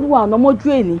lóru àwọn ọmọjú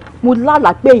èní mo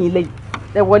lálàá pé èyí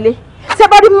lẹ wọlé tí ẹ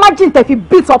bá rí margin tẹ fi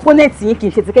beat opponent yín kì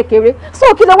í ṣe ti kékeré so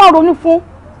kí lẹ wá ronú fún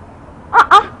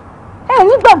ẹ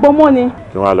nígbàgbọ́ mọ́ ni.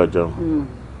 kí wọ́n á lọ jẹun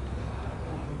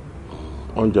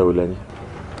oúnjẹ wo lẹ́ni.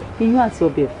 iyán àti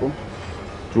ọbẹ̀ ẹ̀fọ́.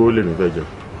 tí ó lè ní fẹ́ jẹ.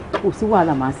 kò sí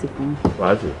wàhálà màá ṣe fún yín.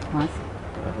 wàá ṣe. màá ṣe.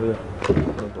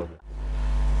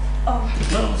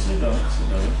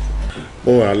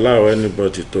 mo wà láwọ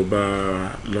anybody tó bá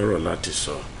lọ́rọ̀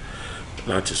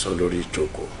láti sọ lórí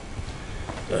ìjókòó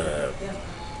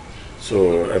so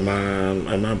ẹ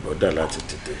má bọ́dà láti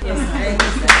tètè.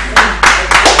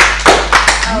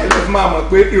 máa mọ̀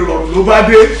pé ìrọ̀rùn ló bá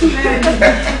dé.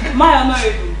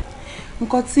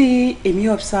 nǹkan tí èmi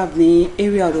observe ní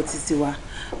area ọ̀dọ̀ títí wa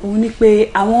òun ni pé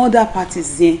àwọn other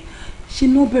parties yẹn ṣe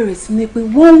ló bẹ̀rẹ̀ sí ní pé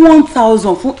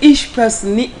 1,000 fún each person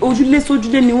ní ojúlé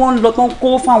sójúlé ni wọ́n ń lọ tán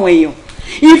kó fáwọn èèyàn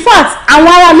in fact àwọn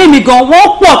ará ilé mi gan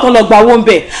wọ́n pọ̀ tó lọ gbà wọ́n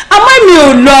bẹ̀ àmọ́ mi ò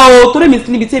lọ o torí mi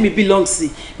sí níbi tí èmi belong sí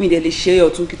mi dẹ̀ lè ṣe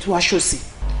ọ̀tún kí tó wá ṣòsì.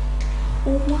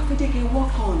 ohun afẹ́dẹ́gẹ́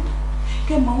work on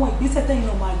kẹ́ mọ àwọn ìgbésẹ̀ tẹ́yìn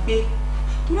náà máa gbé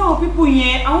torí àwọn pípọ̀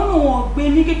yẹn àwọn náà wọ́n gbé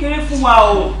ní kékeré fún wa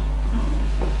o.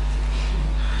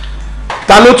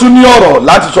 ta ló tún ní ọ̀rọ̀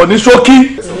láti sọ ní ṣókí.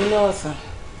 èmi náà sàn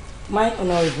my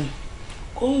honourable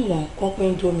kó wọ́n kọ́ pé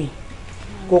ń domi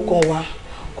kó kàn wá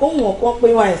kó wọ́n kọ́ pé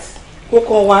white kó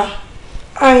kàn wá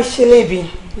à ń ṣe lébi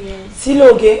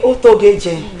sílóge ó tóge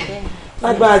jẹ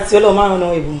lágbára tí Ọlọ́run máa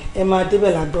ràn ìbùn ẹ máa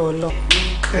débẹ̀ lágbára Ọlọ́run.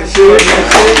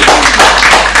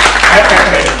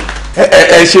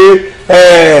 ẹ ṣe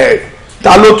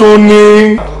ta ló tún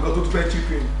ní.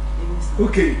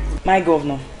 My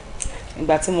governor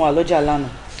ìgbà tí mo wà lọ́jà lánàá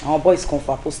àwọn boys kan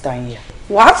fa pósítà yẹn.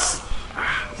 What?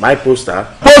 My poster?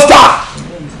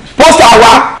 Poster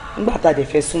wa. nígbà tá a dẹ̀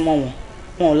fẹ́ súnmọ́ wọn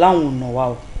wọn ò láwọn ò nà wá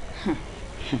o.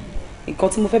 nǹkan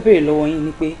tí mo fẹ́ béèrè lọ́wọ́ yín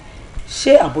ni pé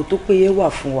ṣé ààbò tó péye wà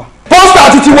fún wa.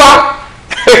 Poster títí wa.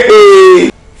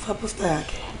 fa pósítà yà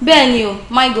kẹ́. bẹ́ẹ̀ ni o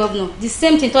my governor the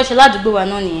same thing tó ṣe ládùúgbò wa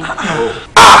náà nìyẹn.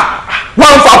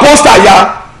 wọ́n ń fa pósítà ya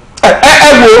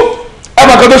ẹ wo ẹ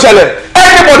mọ̀ kan tó ṣẹlẹ̀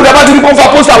anybody that bá ti ní kó ń fa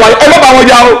pósítà wa ẹ má bá wọn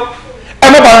ya o ẹ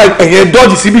má bá ẹ̀yẹ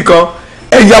dọ́ọ̀dì síbì kan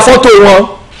ẹ ya fọ́tò wọn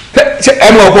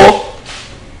ẹ mọ̀ ọ̀bọ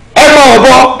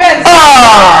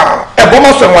ẹ̀bọ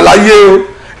mọ̀ sẹ̀wọ̀n láyé o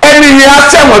ẹni yẹn á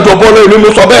sẹ̀wọ̀n jọ̀bọ lọ èmi mo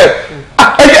sọ bẹ́ẹ̀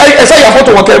ẹ ṣe ya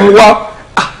fọ́tò wọn kẹ́ ẹ mú wá.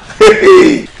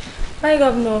 My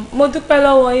governor, mo dúpẹ́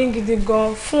lọ́wọ́ yín gidi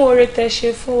gan fún oore tẹ́ ṣe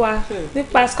fún wa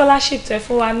nípa scholarship tẹ́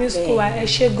fún wa ní school wa ẹ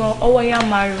ṣé gan ọwọ́ yín á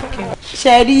máa ròkè.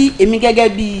 ṣe rí èmi gẹ́gẹ́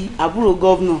bí àbúrò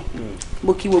gọ́vnà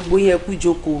mo kí gbogbo yín ẹ kú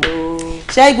jókòó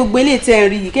ṣe gbogbo ilé tẹ́ ń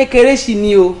rí yìí kékeré sì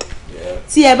ni o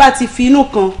tí ẹ bá ti fi inú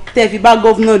kan tẹ́ fi bá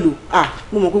gọ́vnà lò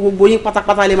mo mọ̀ pé gbogbo yín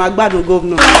pátápátá lè máa gbádùn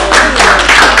gọ́vnà.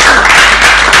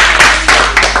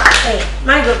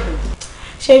 My governor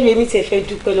ṣé èmi tẹ́ fẹ́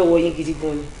dúpẹ́ lọ́wọ́ yín gidi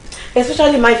gan ni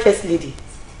especially my first lady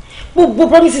gbogbo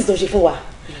promises tó ṣe fún wa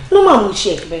ló máa mú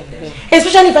ṣe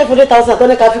especially 500,000 tó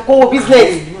ní ká fi kówó business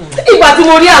ìgbà tí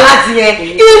mo rí àláti yẹn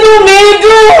inú mi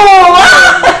dùn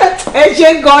ẹ ṣe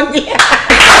gan ni.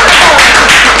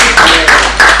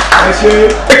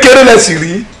 kékeré lẹ sì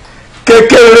rí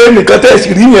kékeré nìkan tẹ́ ẹ sì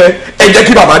rí yẹn ẹ jẹ́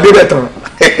kí bàbá débẹ̀ tán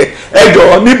ẹ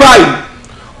jọ̀ọ́ ní báyìí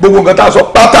gbogbo nǹkan tá a sọ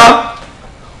pátá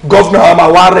gọ́fìnà máa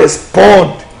wá respond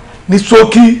ní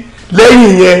ṣókí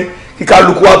lẹ́yìn yẹn kí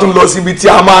kálukú wa tún lọ síbi tí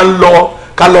a máa ń lọ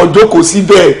ká lọ jókòó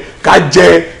síbẹ̀ ká jẹ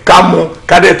ká mu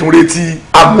ká dẹ̀ tún retí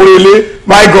àmúrelé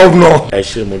my governor. ẹ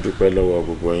ṣé mo dúpẹ́ lọ́wọ́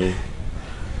gbogbo yín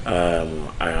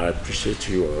I appreciate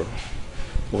you all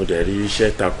mo dẹ̀ rí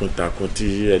iṣẹ́ takuntakun tí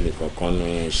ẹnìkankan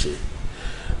ní í ṣe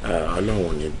ọlọ́run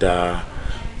ò ní dá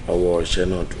ọwọ́ iṣẹ́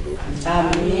náà dúró.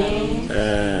 Àmín.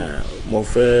 Mo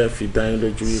fẹ́ fi dá yín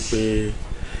lójú wípé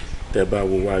tẹ́ bá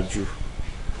wo wájú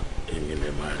èmi lè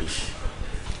máa rí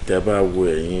tẹ́ bá wo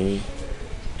ẹ̀yìn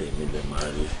èmi lè máa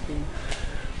rí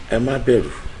ẹ má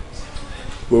bẹ̀rù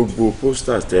gbogbo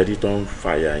posters tẹ́rí tó ń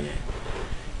fàyà yẹn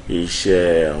iṣẹ́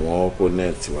àwọn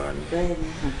opponent wa ni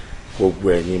gbogbo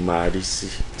ẹ̀yin máa rí sí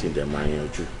tí dẹ̀ máa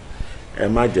yanjú ẹ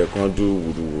má jẹ́ kán dún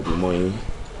wùrùwùrù mọ́ yín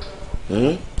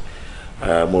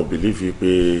mo believe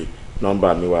pé nọ́mbà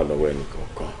mi wà lọ́wọ́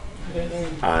ẹnìkọ̀ọ̀kan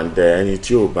and ẹni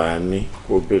tí ò bá ní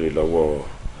kó béèrè lọ́wọ́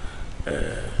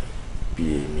bí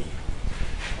èmi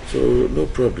so no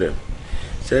problem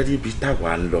ṣe rí ibi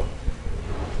táwa ń lọ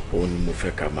òun ni mo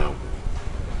fẹ́ ká máa wò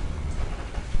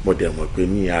mo dẹ̀ mọ̀ pé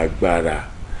ní agbára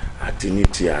àti ní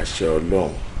ti àṣẹ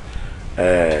ọlọ́run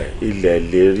ilẹ̀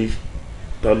lérí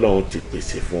tọ́lọ́run ti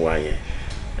pèsè fún wa yẹn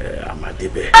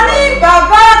àmàdébẹ̀. ní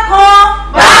bàbá kan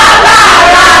bàbá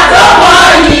àrà tó mọ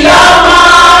ìyá ọmọ.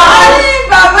 ní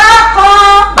bàbá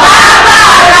kan bàbá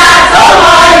àrà tó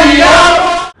mọ ìyá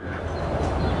ọmọ.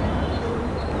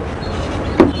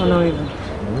 Honorable,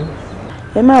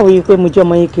 ẹ má wòye pé mo jẹ́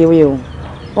ọmọ yín kéré o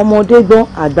ọmọdé gbọ́n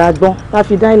àgbà gbọ́n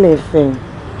láfi dá ilẹ̀ ẹ̀fẹ̀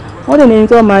wọ́n lè ní ẹni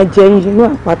tí wọ́n máa jẹ inú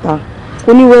àpáta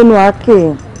oníwẹ́nu àáké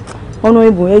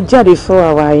Honorable ẹ jáde sọ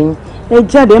àwa yín ẹ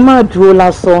jáde ẹ má dúró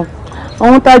lásán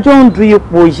àwọn tájọ́ ń du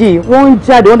ipò yìí wọ́n ń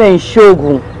jáde wọ́n lè ń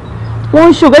ṣoògùn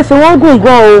ẹsẹ̀ wọ́n gùn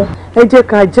gan o ẹ jẹ́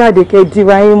ká jáde kẹ́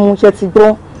dira yín mú ṣe ti gbọ́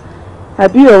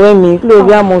àbí ọ̀rẹ́ mi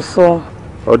lórí àmọ́ sọ.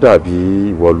 ó dàbí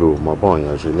ìwọ ló mọ bọ́n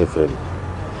yẹn ṣe nífẹ̀ẹ́ mi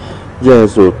jẹ́ ẹ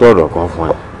sọ tọ̀rọ̀ kan fún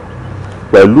ẹ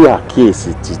pẹ̀lú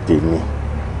àkíyèsí ti tèmi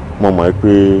mo mọ̀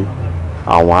pé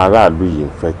àwọn aráàlú yìí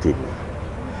ń fẹ́ tèmi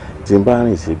tí n bá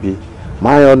rìn síbí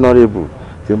my honourable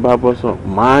tí n bá bọ́ sàn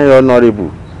my honourable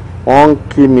wọ́n ń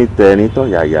kí mi tẹ̀rín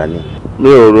tọ̀yàyà ni mi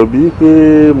ò rò bíi pé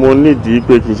mo nídìí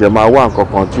pé kì í ṣe máa wá nǹkan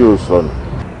kan tí ò sọnù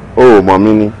o ò mọ̀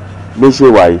mí ni bí ṣe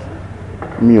wà yìí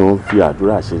mi ò ń fi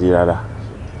àdúrà ṣeré rárá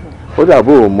ó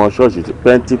dàbò ò mọ ṣọ́ọ̀ṣì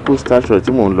Pentecostal church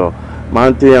tí mò ń lọ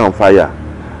Mountain on Fire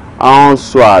àwọn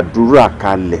sọ àdúrà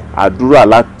kalẹ̀ àdúrà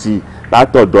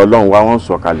látọ̀dọ̀ Ọlọ́run wá wọ́n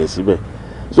sọ kalẹ̀ síbẹ̀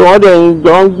so wọ́n dẹ̀ ń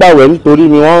gbàwẹ̀ nítorí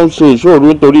mi wọ́n ń ṣe ìṣòro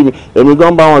nítorí mi èmi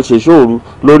gan bá wọn ṣe ìṣòro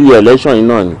lórí election yìí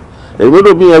náà ni èmi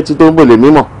ló bí yẹn ti tó ń bòlè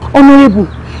mímọ̀. Honorable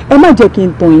ẹ má jẹ́ kí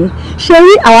n tàn yín ṣe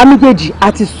rí àwa méjèèjì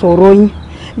àti sọ̀rọ̀ yín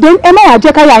then ẹ má wàá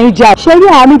jẹ́ káyà yín jà ṣe rí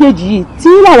àwa méjèèjì yìí tí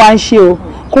làwa ń ṣe o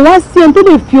kò wá sí ẹni tó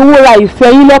lè fi owó ra ìfẹ́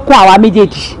yín lọ́kàn àwa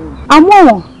méjèèjì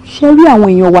àmọ́ ṣe rí àwọn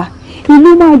èèyàn wa ìlú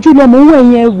máa jù lọ mọ́ owó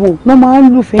ẹ̀yẹn wò wọ́n máa ń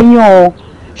lùfẹ́ yàn ọ́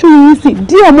ṣòro yìí sì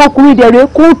dí ọmọkùnrin dẹ̀rẹ̀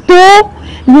kó tó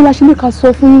ìyẹn la ṣe ní ká sọ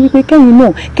fún yín wípé kẹ́yìn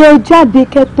náà kẹ́ ẹ jáde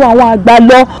kẹ́ tó àwọn àgbà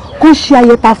lọ kó ṣe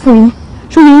ayẹta fún yín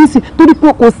ṣòro yìí sì torí pé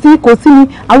kò sí ní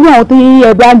àwọn tó yẹ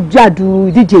ẹ bá jàdù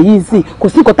ìdíje yìí sì kò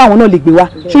sí nǹkan táwọn náà lè gbé wá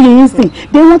ṣòro yìí sì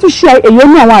dé wọ́n tún ṣe èyí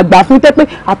ní àwọn àgbà fún tẹ́ pé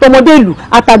àtọmọdé ìlú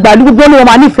àtàgbàlú gbogbo ní wọn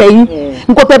máa nífẹ̀ẹ́ yín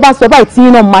nǹkan tẹ́ bá sọ báyìí tí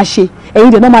yín náà máa ṣe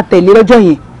ẹ̀yin dẹ̀ náà máa tẹ̀lé lọ́jọ́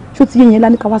yẹn ṣó ti yẹn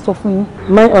lánìí ká wá sọ fún yín.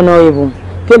 my honourable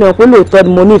kéde ọ̀pọ̀ lóòótọ́ ni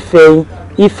mo nífẹ̀ẹ́ yín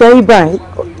ìfẹ́ ibà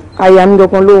àyà mi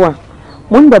gangan ló wà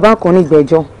mo ní bàbá kan ní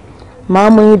ìgbẹ́jọ́ máa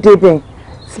mú yín débẹ̀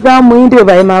tí bá mú yín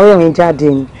débẹ̀ yín máa rẹ́rìn jáde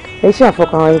ni ẹ ṣe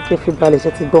àfọkàn yín pé fi balẹ̀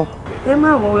ṣe ti gbọ́. ẹ má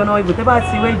wọ ọ̀nà ìbò tẹ́ bá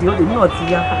ti wẹ́ẹ̀dì ó lè ní ọ̀tí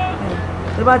yá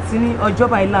tẹ́ bá ti ní ọjọ́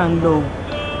báyìí là ń lọ o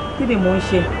kí ni mò ń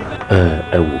ṣe.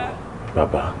 ẹ wò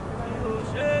bàbá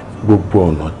gbogbo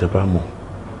ọ̀nà tẹ́ bá mọ̀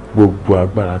gbogbo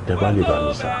agbára tẹ́ bá lè bá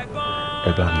mi sá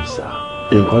ẹ bá mi sá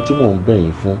nǹkan tí mò ń bẹ̀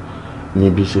yín fún ni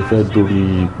bí ṣe fẹ́ dórí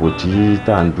ipò tí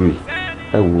tá à ń dùn yìí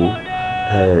ẹ wò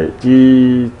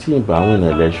tí ìbá win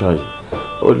election yìí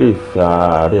ó lè fa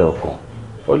àárẹ̀ ọkàn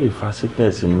ó lè fa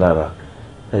sickness mi lára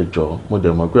ẹ jọ̀ọ́ mo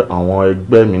dẹ̀ mọ̀ pé àwọn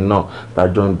ẹgbẹ́ mi náà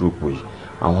tájọ́ ń dupò yìí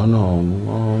àwọn náà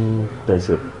wọ́n ń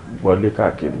tẹ̀sẹ̀ wọlé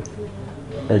káàkiri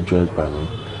ẹ jọ̀ọ́ ẹ gbà mí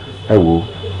ẹ wò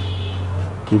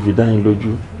kí fi dá yín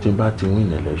lójú tí n bá ti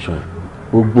win election yìí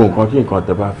gbogbo nǹkan kí nǹkan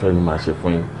tẹ́ bá fẹ́ ni màá ṣe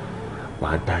fún yín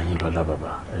màá dá yín lọ́lá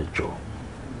bàbá ẹ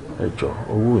jọ̀ọ́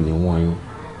owó ò ní wọ́n yín.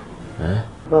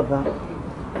 bàbá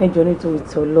ẹ jọ̀ọ́ nítorí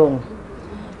ti Ọlọ́run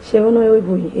ṣe wọn náà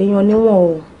ìbò èèyàn ni wọn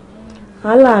o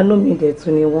aláàánú mi dẹ̀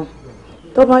tún ni wọn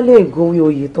tó bá lè gorí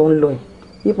oyè tó ń lọ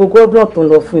ipò gómìnà tó ń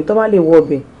lọ fún yín tó bá lè wọ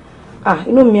ọbẹ̀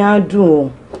inú mi á dùn o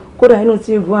kódà inú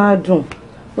tí igun á dùn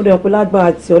ó dẹ̀ pé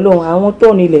lágbára ti Ọlọ́run àwọn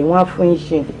tó nílẹ̀ wọn á fún yín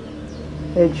ṣe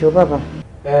ẹ jọ̀ọ́ bàbá.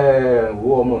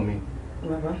 wo ọmọ mi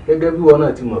gẹ́gẹ́ bí wọn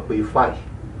náà ti mọ̀ pé ifá yìí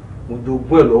mo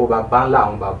jogún ẹ̀ lọ́wọ́ bàbá ńlá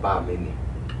àwọn bàbá mi ni.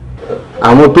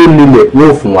 àwọn tó nílẹ̀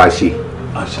yóò fún wa ṣe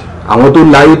àwọn tó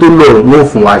láyé tó lọ́rùn yóò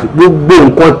fún wa ṣe gbogbo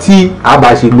nǹkan tí a bá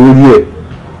ṣe lórí ẹ̀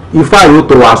ifá yóò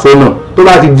tọ́ wa sọ́nà tó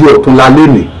bá ti di ọ̀túnla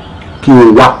lónìí kí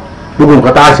o wá gbogbo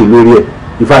nǹkan tá a ṣe lórí ẹ̀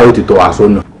ifá yóò ti tọ́ wa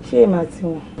sọ́nà. ṣé èèmà tí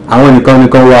wọn. àwọn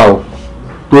nìkan wá o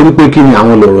torí pé kí ni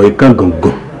àwọn lọ̀rọ̀ ikán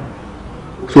gangan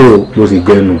so mo sì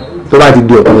gẹnu tó bá ti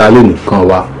di ọ̀túnla lónìí kan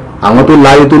wá àwọn tó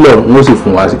láyé tó lọ́rùn wọ́n sì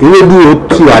fún wa sí ewédú ó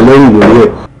tì wá lẹ́yìn lórí ẹ̀.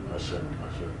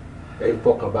 ẹ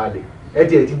fọkànbalẹ̀ ẹ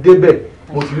tiẹ̀ ti débẹ̀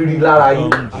mo ti rí lára yín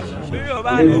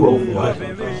ewédú ó fún wa sí.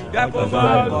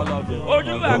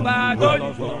 ojú àgbà tó ní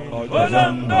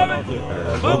olóńdóbi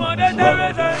ọmọdé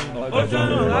tẹ́lẹ̀tẹ́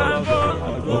òṣèlú àbọ̀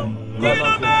nínú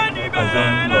bẹ́ẹ̀ ni bẹ́ẹ̀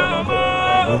lọ́mọ́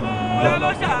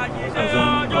lọ́lọ́ ṣàṣìṣe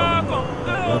ọjọ́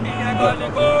kan ìyẹn kan ní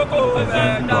kókó ẹ̀fẹ́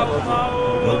dàbò mọ́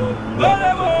o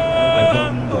lọ́lẹ́wọ̀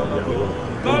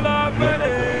kọ́lá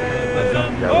gbẹ́lẹ̀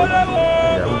lọ́lẹ́wọ̀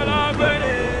kọ́lá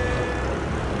gbẹ́lẹ̀.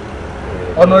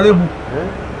 ọ̀nàrẹ́bù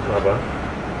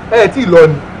ẹ tí ì lọ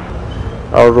ni.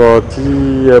 ọ̀rọ̀ tí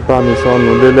ẹ bá mi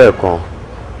sọ́nu lélẹ̀kan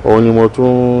òun ni mo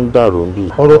tún dàrú bí.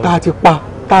 ọ̀rọ̀ tá a ti pa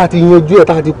tá a ti yanjú ẹ̀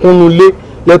tá a ti kúnnu lé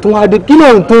lẹ́tún wá dé kí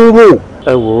náà tó ń rò.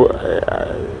 ẹ wo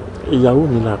ìyàwó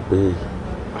mi là pé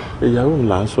ìyàwó mi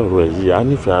là ń sọ̀rọ̀ ẹ̀ yìí a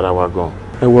nífẹ̀ẹ́ ara wa gan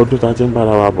ẹ wo ọdún tá a ti ń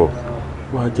bára wa bọ̀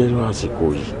wá jẹ́ irú àsìkò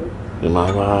yìí ni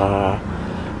màá wá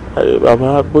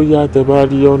bàbá bóyá tẹ bá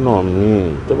rí ọ̀nà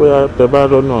mi bóyá tẹ bá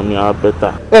rí ọ̀nà mi á bẹ́tà.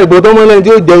 ẹ gbọ́dọ̀ mọ́ lẹ́yìn tí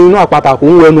ó jẹ inú àpáta kò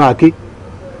ń wẹnu àké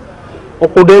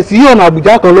ọ̀pọ̀dẹ̀ sí ọ̀nà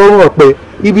àbújá kan lọ́rùn ọ̀pẹ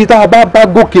ibi tá a bá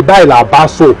gòkè báyìí là bá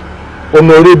sọ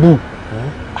ọ̀nàrẹ́bù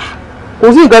kò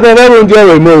sí nǹkan tẹ́ fẹ́ràn oúnjẹ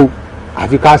rẹ̀ mọ́ o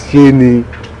àfi ká ṣe é ni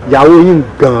ìyàwó yín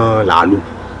gan-an là lò.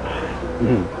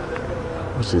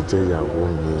 ó ṣe jẹ́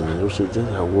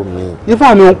ìyàwó mi.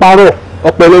 ifá mi ń parọ́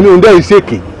ọ̀pẹ̀lẹ̀ mi ò ń dẹ́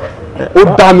ìṣèké ó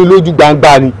dá mi lójú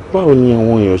gbangba ni. báwo ni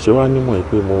àwọn èèyàn ṣe wá nímọ̀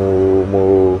pé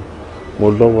mo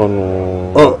lọ́wọ́ nu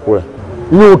ọkọ ẹ̀.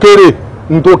 inú kéré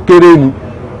ní tó kéré ni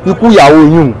ikú ìyàwó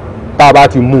yín tá a bá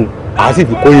ti mú un a sì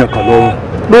fi kóyàn kan lọ́rùn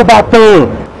ló bá tán.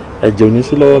 ẹ̀jẹ̀ ò ní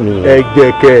sí lọ́wọ́ mi.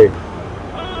 ẹ̀jẹ̀ kẹ̀.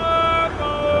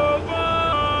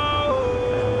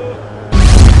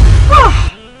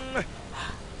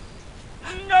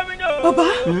 bàbá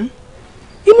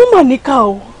inú mà níkà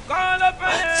o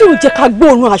tí ò jẹ́ ká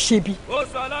gbóòórùn àṣebi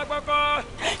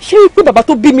ṣé wípé bàbá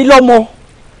tó bí mi lọ́mọ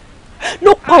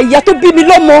ló pa ìyá tó bí mi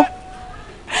lọ́mọ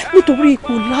nítorí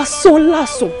ipò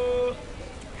lásán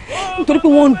nítorí pé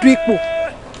wọ́n ń du ipò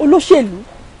olóṣèlú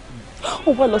ó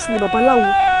wá lọ sílé babaláwo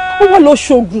ó wá lọ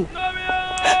ṣoògùn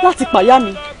láti pàyà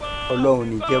mi. ọlọ́run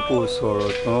ní jẹ́ kó sọ̀rọ̀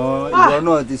tán ìwọ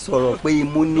náà ti sọ̀rọ̀ pé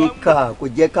imú níkà kò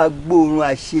jẹ́ ká gbóòórùn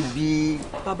àṣebi.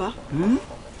 bàbá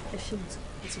ẹ ṣe mi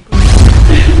ti bọ́.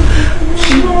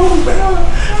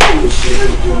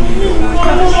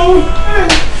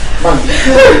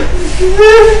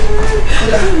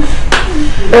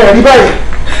 rí báyìí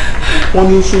wọ́n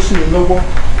ní iṣó sí mi lọ́wọ́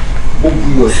ó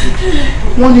gbìyànjú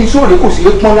wọ́n ní iṣó rẹ̀ kò sí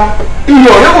é pọ́nlá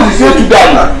iyọ̀ rẹ̀ kò sì sí é tú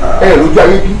dànù lójú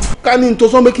ayé bí. ká ní n tó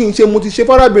sọ pé kí n ṣe mo ti ṣe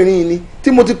fọ́rábìnrin yìí ni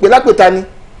tí mo ti pè lápèta ni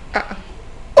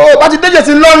ó bá ti déjè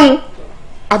sí lọ́rùn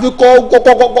àfi kọ́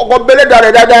bẹ́lẹ́dà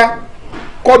rẹ̀ dáadáa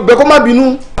kọ́ bẹ́ kó má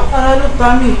bínú. ara ló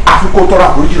ta mí. àfi kó tọrọ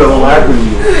àforíjì lọ́wọ́ arábìnrin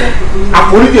yìí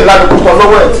àforíjì ńlá ni kò tọ́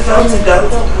lọ́wọ́ ẹ̀. ara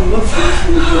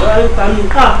ló ta mí.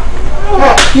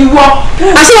 ìwọ.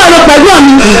 àṣìwọ̀n ló pẹ̀lú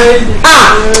mi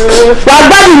wà á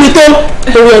gbádùn mi tó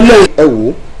torí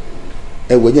ọlọ́run.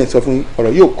 ẹ wò ẹ̀jẹ̀ sọ fún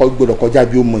ọ̀rọ̀ yóò gbọ́dọ̀ kọjá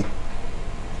bí ó mọ̀ ẹ́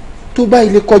tó bá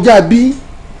ilé kọjá bí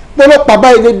pọ́lọ́pàá bá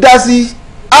ilé dá sí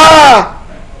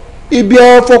ibi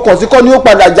ẹ fọkàn sí kọ́ ni ó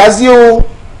padà já sí o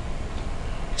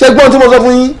ṣé gbọ́n tí mo sọ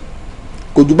fún yín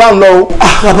kò jù bá ń lọ o.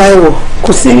 bàbá ẹ wò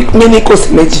kò sí méní kò sí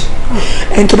méjì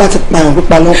ẹni tó bá ti pààyàn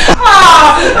pípa ló ń pa.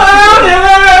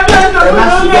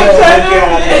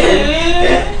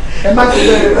 ẹ má ṣe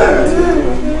bẹ́ẹ̀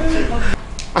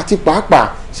àti pàápàá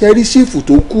ṣe rí ṣífù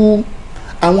tó kú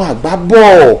àwọn àgbà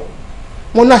bọ̀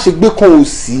wọ́n ní àṣegbé kan ò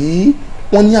sí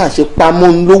wọ́n ní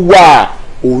àṣepamọ́ ló wà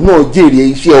òun náà jèrè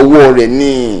iṣẹ́ ọwọ́ rẹ̀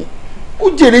ni ó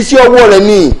jèrè iṣẹ́ ọwọ́ rẹ̀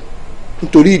ni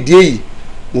nítorí ìdí èyí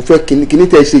mo fẹ́ kíní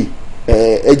tẹ́ ṣe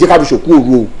ẹ jẹ́ ká fi ṣòkú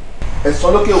òru o. ẹ sọ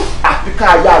lókè àfi ká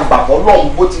ya àgbàfọ́ lọ́hùn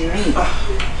bó ti rí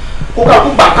kó ká kó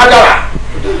gbà kádàrà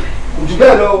kò jù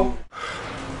bẹ́ẹ̀ lọ.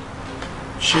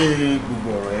 ṣé gbogbo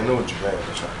ọ̀rọ̀ yẹn náà jù bẹ́ẹ̀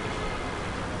lọ ṣá.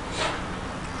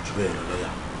 jù bẹ́ẹ̀ lọ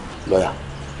lọ́yà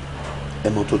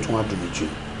ẹmọ tó tún wá dùn mí jù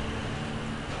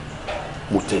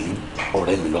mo tẹ̀lé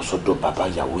ọ̀rẹ́ mi lọ sọ́dọ̀ bàbá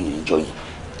ìyàwó yẹn jọ yìí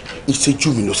ìṣẹ́jú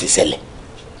mi ló ṣe ṣẹlẹ̀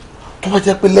tó bá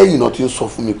jẹ́ pé lẹ́yìn náà ti ń sọ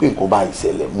fún mi pé nǹkan bá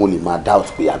ìṣẹ̀lẹ̀ mo lè máa doubt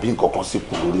pé àbí nǹkan kan sì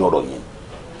kù lórí ọ̀rọ̀ yẹn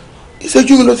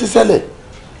ìṣẹ́jú mi ló ṣe ṣẹlẹ̀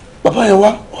bàbá yẹn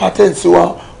wá wá tẹ̀sí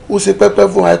wa ó ṣe pẹ́pẹ́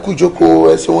fún àìkú ìjókòó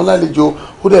ẹ̀sìn wọn lálejò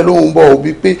ó dẹ̀ lóhùn bọ̀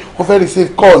òbí pé wọ́n fẹ́ receive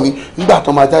call ni nígbà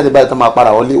tó máa jáde báyìí tó máa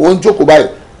para wọlé wọ́n ń jókòó báyìí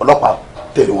ọlọ́pàá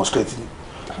tẹ̀lé wọn straight ni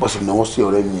bọ́sì ni wọ́n sí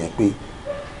ọ̀rẹ́ mi yẹn pé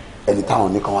ẹni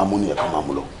táwọn ní kan wá mú nìyẹn kan máa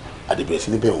mú lọ àdìbẹ̀rẹ̀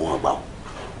sí níbẹ̀ wọn gbà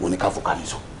wọn ní ká fọkà ní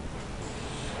sọ.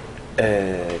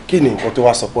 kí ni nǹkan tó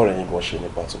wá sọ pọ̀ rẹ̀ yín bọ́ ṣe ní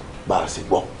pàtó. bá a sì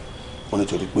gbọ́ wọn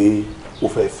nítorí pé ó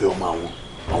fẹ́ fẹ́ ọmọ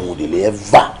àwọn òdèlè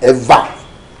ever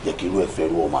yẹ kí irú ẹ̀ fẹ́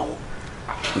rú ọmọ àwọn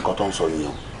nǹkan tó ń sọ yìí.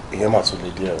 ìyẹn mà tún lè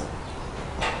díẹ̀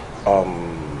o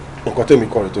nǹkan tèmi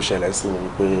kọ́ rẹ̀ tó ṣẹlẹ̀ sí mi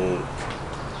wípé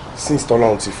since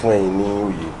tọ́lọ́run ti fún ẹ̀yin ní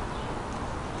òye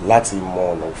láti mọ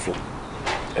ọ̀nà òfin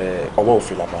ọwọ́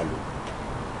òfin la máa lò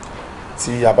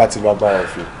tí a bá ti lọ agbára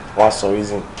òfin wọ́n á sọ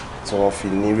reason tí wọ́n fi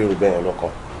ní rèrò bẹ́ẹ̀ lọ́kàn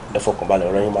ẹ fọkànbalẹ̀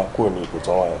ọ̀rọ̀ yín máa kúrò ní ipò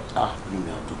tó wà yẹn.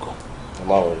 mímí àdúgbò. ẹ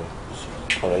má wọlé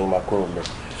ọ̀rọ̀ yín máa kúrò mẹ́.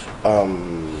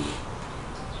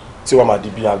 tí wọ́n máa di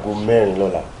bí aago 4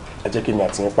 lọ́la ẹ jẹ́ kí mi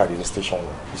àti yín pàdé ní station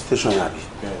yẹn. station yẹn àbí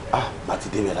bá ti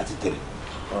débẹ̀ láti tẹ̀lé.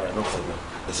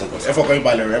 ẹ fọkàn yín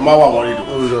balẹ̀ rẹ̀ ẹ má wà wọ́n rí dùn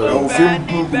òfin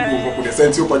gbogbo nǹkan kò dẹ̀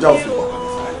sẹ́ni tí ó kọjá òfin kọ̀ọ̀kan.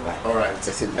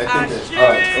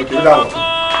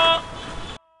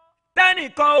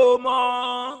 tẹ́nìkan ò mọ̀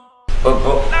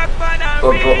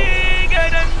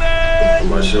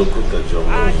má ṣe òkú tẹjọ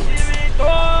mọ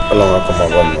Ọlọ́run akọ máa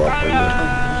bá mi wà pẹ̀lú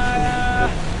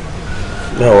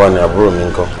bẹ́ẹ̀ wà ní àbúrò mi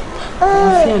nǹkan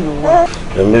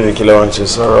èmi bí kí ló wá ń ṣe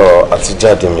sọ̀rọ̀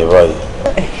àtijáde mi báyìí.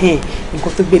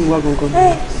 nǹkan tó gbé mi wá gangan ni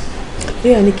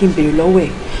lóyà ní kí n béèrè lọ́wọ́ ẹ̀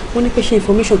wọ́n ní pé ṣé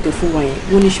information tó fún wa yẹn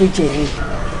wọ́n ní ṣó jẹ́ ní.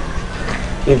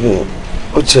 bíbí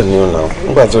ó jẹ́ ní ọ̀nà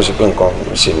nígbà tí ó ṣe pé nǹkan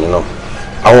ṣe mí náà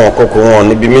àwọn ọ̀kọ́kọ́ wọn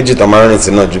níbi méjì tó máa ń rìn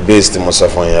sí náà ju base tí mo sọ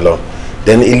fún yẹn lọ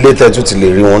then ilé tẹ́tù ti lè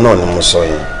rí wọn náà ni mo sọ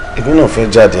yẹn èmi náà fẹ́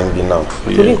jáde níbi náà.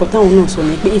 torí nǹkan táwọn náà sọ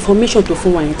ni pé information tó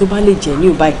fún wa yẹn tó bá lè jẹ́ ní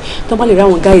ò báyìí tó bá lè rí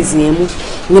àwọn guys yẹn mú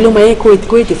ìyẹn ló máa yẹ kó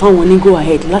ètè fáwọn ní go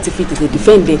ahead láti fi tètè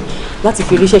defend ẹ láti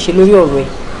fi ríṣẹ́ ṣe lórí ọ̀rọ̀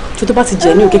ẹ̀ tó bá ti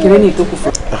jẹ́ ní kékeré ní ìtókù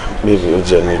fún. bébí ó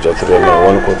jẹ́ ní ìjọ tó rẹ̀ náà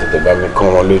wọ́n kò tètè bá mi kọ́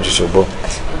wọn lójú ṣùgbọ́n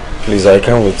please I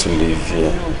can't wait to leave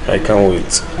here I can't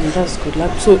wait. That's good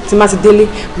so tí má ti délé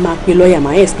máa pe lọ́ọ̀yà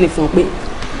máa explain fún ọ pé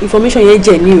information yẹn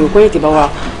jẹ́ ní o kó ètè bá wa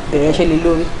bẹ̀rẹ̀ ṣe lé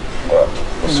lórí.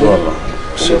 sọ ọ̀nà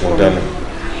ṣẹ́gun dání.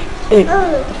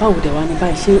 báwo dẹ̀ wá ní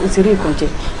báyìí ṣé o ti rí nǹkan jẹ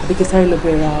àbí kí sáré lọ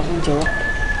bẹ̀rẹ̀ ra oúnjẹ wá.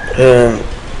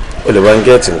 o lè bá ń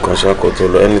gẹ́ẹ̀tì nǹkan ṣáko tó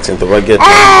lọ anything tó bá gẹ́ẹ̀tì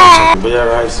nǹkan ṣáko bóyá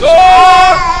ráìsì.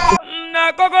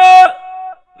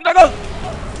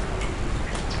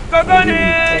 kókó ní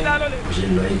ìdálólè.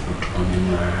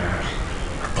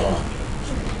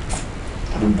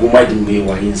 gbogbo máìdì ń gbé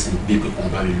wáyé ń sìn bí pé kàn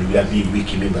bá mi lórí àbí ìwé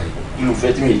kìíní báyìí inú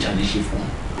fẹ́ tí mi ìjàlè ṣe fún un.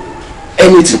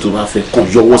 anything tó bá fẹ́ kàn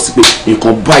yọwọ́ sí pé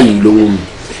nǹkan báyìí lọ́wọ́ mi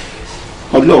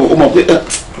ọlọ́run ó mọ̀ pé.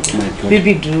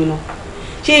 bíbí dúró náà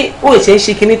ṣé ó ṣe é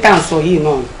ṣe kinní tá à ń sọ yìí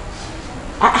náà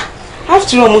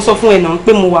after all mo sọ fún ẹ náà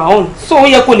pé mo wà on so ó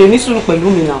yẹ kó lè ní sùúrù pẹ̀lú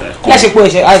mi náà kí a ṣe pé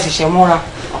àṣìṣe mọ́ra.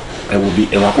 ẹ wo bí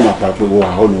ẹ wá kó máa pa pé wà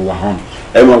on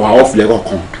ẹ máa wà off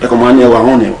lẹ́kọ̀ọ̀kan ẹ kàn máa ní ẹ wà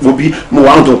on ẹ wo bí mo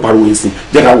wà on tó pariwo yìí sìn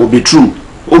jẹ́ ká wo bedroom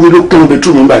omi ló kún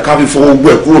bedroom nígbà ká fi fọwọ́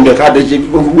gbọ́ ẹ̀ kúrò níbẹ̀ ká dé ṣe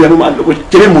gbogbo ẹnu máa lọ́kọ̀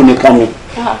kéré mo nìkan ni.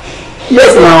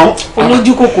 yes now.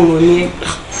 olójú kòkòrò ni ẹ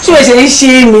ṣé o ṣe ń ṣe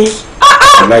é ni.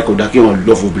 láì kò dá kí wọn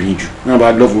lọ́ọ̀fù obìnrin jù wọn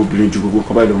bá lọ́ọ̀fù obìnrin jù gbogbo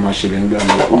kọ́ báyìí ló máa ṣẹlẹ̀ nígbà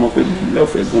mi wọ́n mọ̀ pé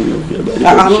lọ́ọ̀fù ẹ̀gbọ́n mi ò bí ẹ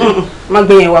bá dé. má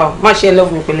gbé yẹn wá o má ṣe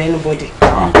lọ́ọ̀fù mi pẹ̀lú anybody.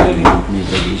 mi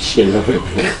ò lè ṣe lọ́ọ̀fù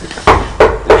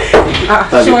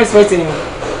ṣé wọ́n expect ni.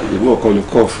 ìwọ ọkọ ló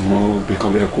kọ́ fún obìnrin kan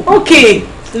bẹ́ẹ̀ kó. ok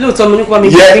lóòótọ́ mo ní kó bá mi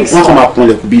bí drinks. wọ́n kàn máa kun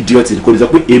lẹ̀kùn bí idiot kò lè sọ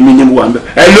pé èmi ni mo wà ń bẹ̀.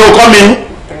 ẹ ló kọ́ mi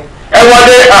ẹ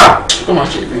wọlé kó máa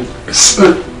ṣe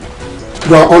é.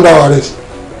 you are under arrest.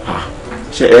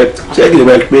 ṣé kìlẹ̀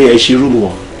bá pé ẹ ṣe rúùmù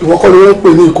wọ̀. ìwọ kọ́ ni wọ́n ń pè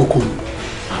ní ìkòkò.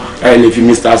 ẹ lè fi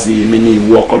mr sí èmi ní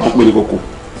ìwọ ọkọ tó pè ní kòkò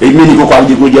èmi ní kòkò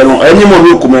àdìgbò jẹun ẹni mọ̀ mi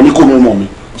ò kò mọ̀ ẹni kò mọ̀ mọ̀ mi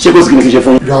ṣé kò sí kí ni kí n ṣe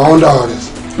fún yín. you are under arrest.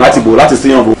 láti bò láti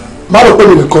séyàn bò. má rò pé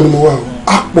mi nìkan ni mo wà o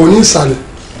àpọ̀ ní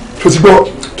ìsàlẹ̀ tó ti gbọ́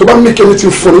tó bá make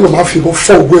anything fún nínú máa fi ìbọn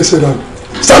fọ́ ògbó ẹsẹ̀ dànù.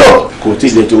 sálọ. kò tí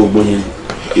ì lè tó gbogbo yẹn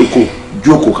ikú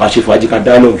jókòó ká ṣe fàájì ká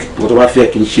dialogue ìwọ tó bá fẹ́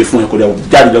kí n ṣe fún ẹ kó dẹ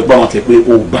jáde lọ gbọ́ àwọn tẹ pé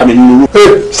o gbá mi nínú.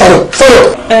 sálọ sálọ.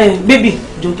 bébì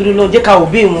jòntúrú lọ jẹ́ ká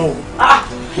òbí wọn o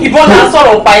ìbọn náà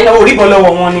sọ̀rọ̀ pa iná orí ìbọn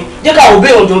lọ́wọ́ wọn ni jẹ́ ká òbí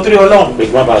wọn jòntúrú ọlọ́run. pé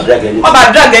kí wọ́n bá drag ẹni. wọ́n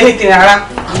bá drag ẹni tì rárá.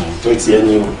 tó ti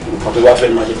ẹni o nǹkan tó bá fẹ́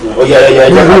máa ṣe fún ẹ. ó yẹ ẹjẹ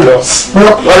ká lọ.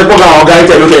 wọ́n ti pọ́n àwọn ọ̀gá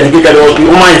ìtẹ̀ lókè ní kíkẹ́ lọ́wọ́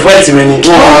wọ́n máa invite mi ni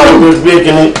wọ́n máa gbé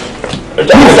kíní.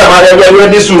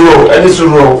 ẹni sùúrù o ẹni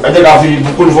sùúrù o ẹ jẹ́ ká fi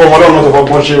ìbùkún fún ọmọ ọlọ́run tó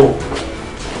fọgbọ́n ṣe o.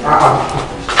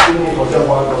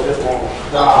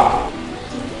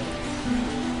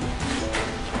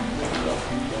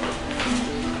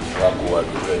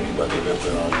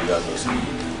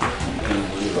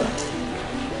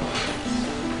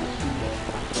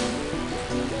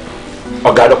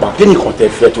 ọ̀gá ọlọ́pàá kí ni kàn tẹ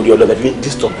fẹ́ torí ọlọ́run tẹ̀lé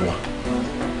disturb wa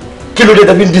kí ló dé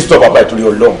tẹ̀lé disturb bàbá torí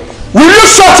ọlọ́run. Will you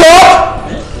shut up?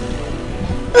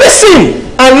 Listen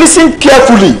and listen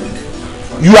carefully.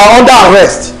 You are under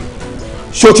arrest.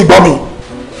 Ṣé o ti gbọ́ mi?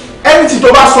 Anything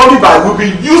tó bá sọ níbà will be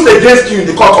used against you in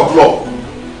the court of law.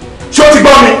 Ṣé o ti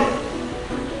gbọ́ mi?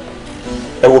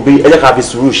 ẹ wo bí ẹ jẹ́ ká fi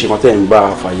sùúrù ṣe nǹkan tẹ́ ń bá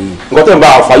a fà yìí nǹkan tẹ́ ń bá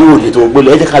a fà yìí ò lè tó gbélé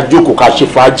ẹ jẹ́ ká jókòó ká ṣe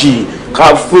fàájì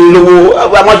ká fún lówó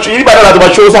ìbàdàn láti máa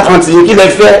ṣe owó sàkáǹtì yìí kí lẹ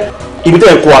fẹ́ ibi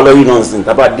tẹ́ ń kó wa lọ yìí náà sìn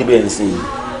tábà débẹ̀ ń sìn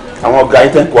àwọn ọ̀gá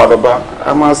yìí tẹ́ ń kó wa lọ bá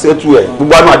a máa ṣẹ́tù ẹ̀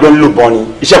gbogbo àwọn àjọ ń lò bọ́ ni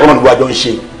iṣẹ́ kan náà gbogbo àjọ ń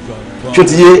ṣe ṣó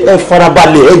ti yé ẹ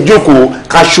farabalẹ̀ ẹ jókòó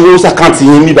ká ṣe owó sàkáǹtì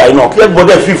yìí níbà yìí náà kí ẹ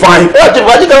gbọ́dọ̀ fi fain ẹ jẹ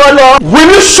fàájì kan wá lọ. Will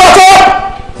you shut up?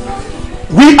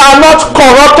 We are not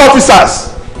corrupt officers.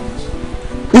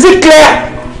 Is it clear?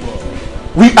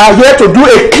 We are here to do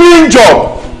a clean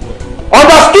job.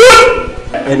 Understood?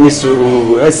 ẹni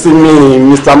sùúrù ẹ sí mi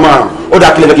Mr. Man ó dá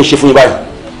kílẹ̀ kí n ṣe fún yín báyìí.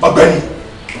 Ọ̀gbẹ́ni,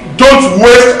 don't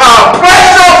waste our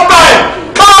precious time.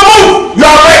 Come on, move. You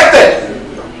are arrested.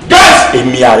 Guys.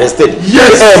 èmi arrested.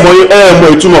 Yes. ẹ mọ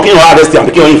ìtumọ̀ kí n wọ́n arrest yàn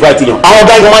kí n wọ́n invite yàn àwọn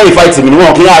ọ̀gá ìgbọ́n máa invite mi ni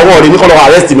wọ́n kí n àwọn ọ̀rẹ́ mi kọ́ lọ́wọ́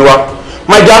arrest mi wá.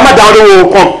 my dear má dáhùn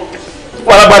lówó kan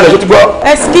wàhálà balẹ̀ ṣó ti gbọ́.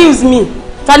 excuse me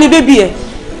ta ni bébí ẹ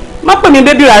má pè mí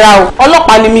bébí rárá o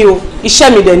ọlọ́pàá ni mí o iṣẹ́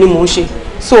mi dẹ̀ ni mò ń ṣe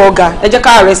so ọ̀gá ẹ jẹ́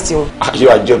ká arrest wọn. you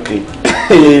are joking.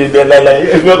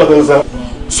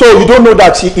 So you don't know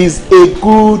that she is a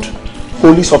good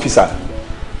police officer.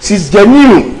 She's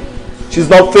genuine. She's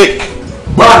not fake.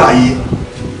 Báàlà yìí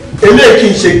eléyìí kì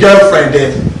í ṣe girlfriend ẹ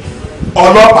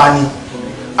ọlọ́pàá ni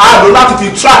a lò láti fi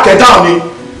track ẹ down ni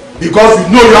because we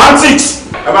know your antics.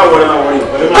 ẹ má wọlé má wọlé.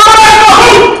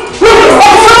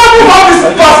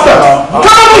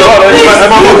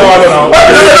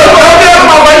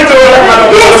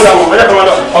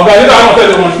 ọ̀gá yìí náà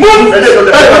tẹ̀lé wọn.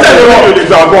 tẹ̀lé wọn.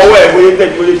 ìgbàgbọ́ ọwọ́ ẹ̀ bóyá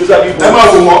tẹ̀lé bóyá tó sábì. ẹ máa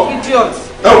wò wọ́n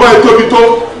ẹ wọ ìtóbi tó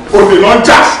olè lọ ń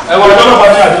jà. ẹ wọ ìjọba bá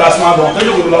ní àti lásìmọ́ àbọ̀ ẹ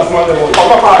yóò wò lásìmọ́ àbọ̀.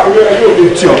 ọlọ́pàá ẹ yóò lè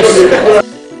tì ọ́.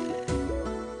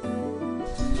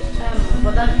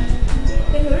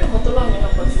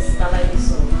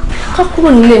 ká kúrò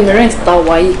nílé mi rent ta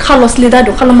wáyé ká lọ sílé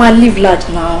dáadọ́ ká lọ máa live large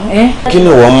now. kí ni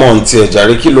wọ́n mọ̀ ní tiẹ̀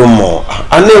jàre kí ló mọ̀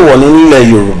a ní ìwọ ní nílẹ̀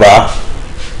Yorùbá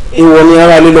ìwọ ní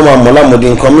aráalé ló máa mọ̀ lámòdì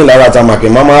nǹkan mi lára ta màpé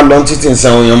má máa lọ títí ń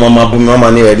sẹ́wọ̀n yẹn máa bú mi má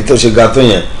máa ní ẹ̀rí tó ṣe ga tó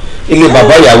yẹn ilé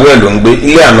bàbá ìyàwó ẹ̀ ló ń gbé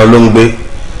ilé àná ló ń gbé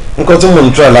nǹkan tí mò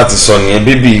ń try láti sọ nìyẹn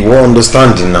baby ìwọ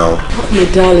understand now. my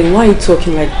darling why you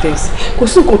talking like this kò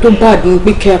sí nǹkan tó bad ní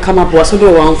pé kí a ká máa bọ̀ wá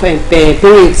sọ́dọ̀ àwọn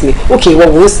parents mi okay ìwọ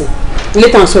wò ó sìn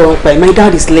later on sọ̀rọ̀ pa my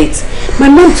dad is late my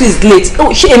mom too is late oh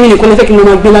ṣé èmi nìkan ní fẹ́ kí mo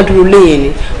máa gbé ládùúgbò lẹ́yìn ni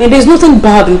and there is nothing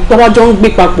bad bàbá jọ ń gbé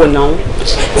papọ̀ náà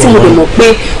tí mo lè mọ̀ pé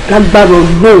lágbára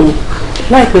Ọlọ́run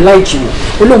láìpẹ́ láì jìnnà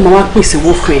olóhùn máa wá pèsè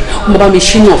owó fún ẹ ó máa bá mi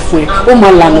ṣínà fún ẹ ó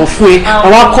máa lànà fún ẹ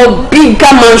àwọn akọ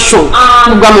bigger mansion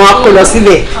gbogbo àwọn akọ lọ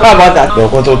sílẹ̀ how about that.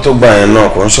 lọ́kọ́ tó gbà yẹn náà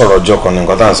kò ń sọ̀rọ̀ ọjọ́ kan ní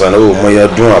nǹkan tá à ń sọ ní o mọ iye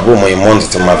ọdún àbó mọ iye mọ́ǹtì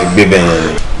tí máa fi gbé bẹ́ẹ̀ yẹn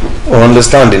ni o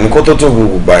understand ní kó tó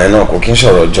gbogbo gbà yẹn náà kò kí ń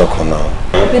sọ̀rọ̀ ọjọ́ kan náà.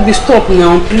 baby stop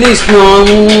now please now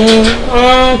please.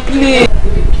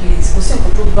 please kò sí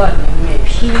nǹkan tó bá nínú ẹ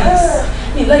please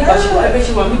ní ìlà ìbáṣepọ̀ ẹgbẹ́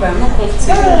ṣe wà mí báyìí náà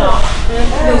comfortable now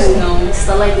please now.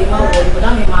 Mr. Ladi máa wọ̀ ọ́ bọ̀dá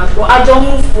mi máa gbọ́ àjọ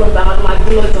mú fún ọgbà máa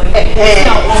gbé lọ́jọ́ yẹn.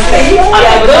 We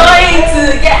are going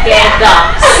together.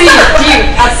 See you.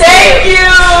 Thank you.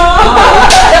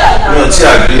 No, she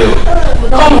agree.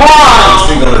 Come on. I'm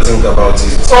still gonna think about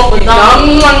it. Stop it now.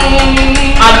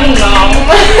 I do now.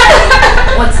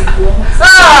 What's it for?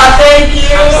 Ah, thank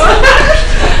you.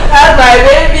 That's my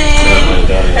baby.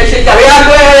 We are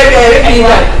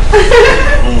going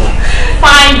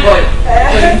fine boy.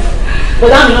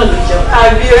 But I'm not with you.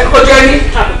 I'll be a Kojani.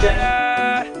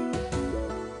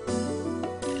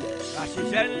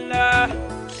 Àṣìṣe ńlá,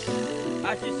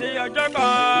 àṣìṣe ọjọ́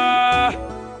kan.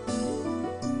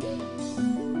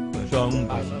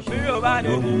 Bí o bá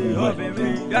lè di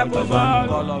obìnrin, dẹ́kun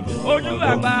sọ́ọ̀lù. Ojú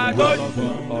àgbà tójú,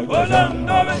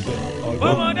 olóńgbò méjì,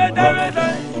 ọmọdé tẹ́rẹ́tẹ́,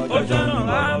 òṣèlú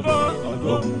àbọ̀.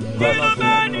 Kí ló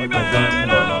bá níbẹ̀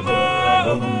lọ́mọ́?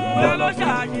 Ẹ lọ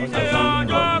ṣàṣìṣe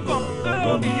ọjọ́ kan.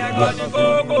 Ìyẹn kan ní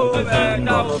kókó bẹ́ẹ̀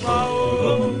táwọn kan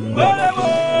ó. Ó lè wo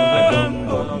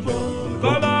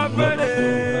kọ́lá pẹ́lẹ́,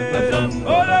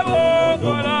 ó lè wo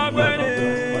kọ́lá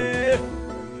pẹ́lẹ́.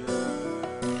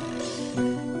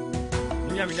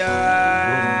 Nyamida,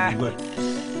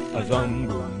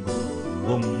 azango,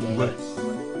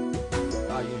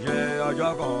 àṣìṣe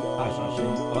ọjọ́ kan, àṣìṣe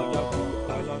ọjọ́ kan,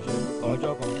 àṣìṣe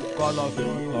ọjọ́ kan,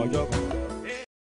 kọ́lọ́fín ọjọ́ kan.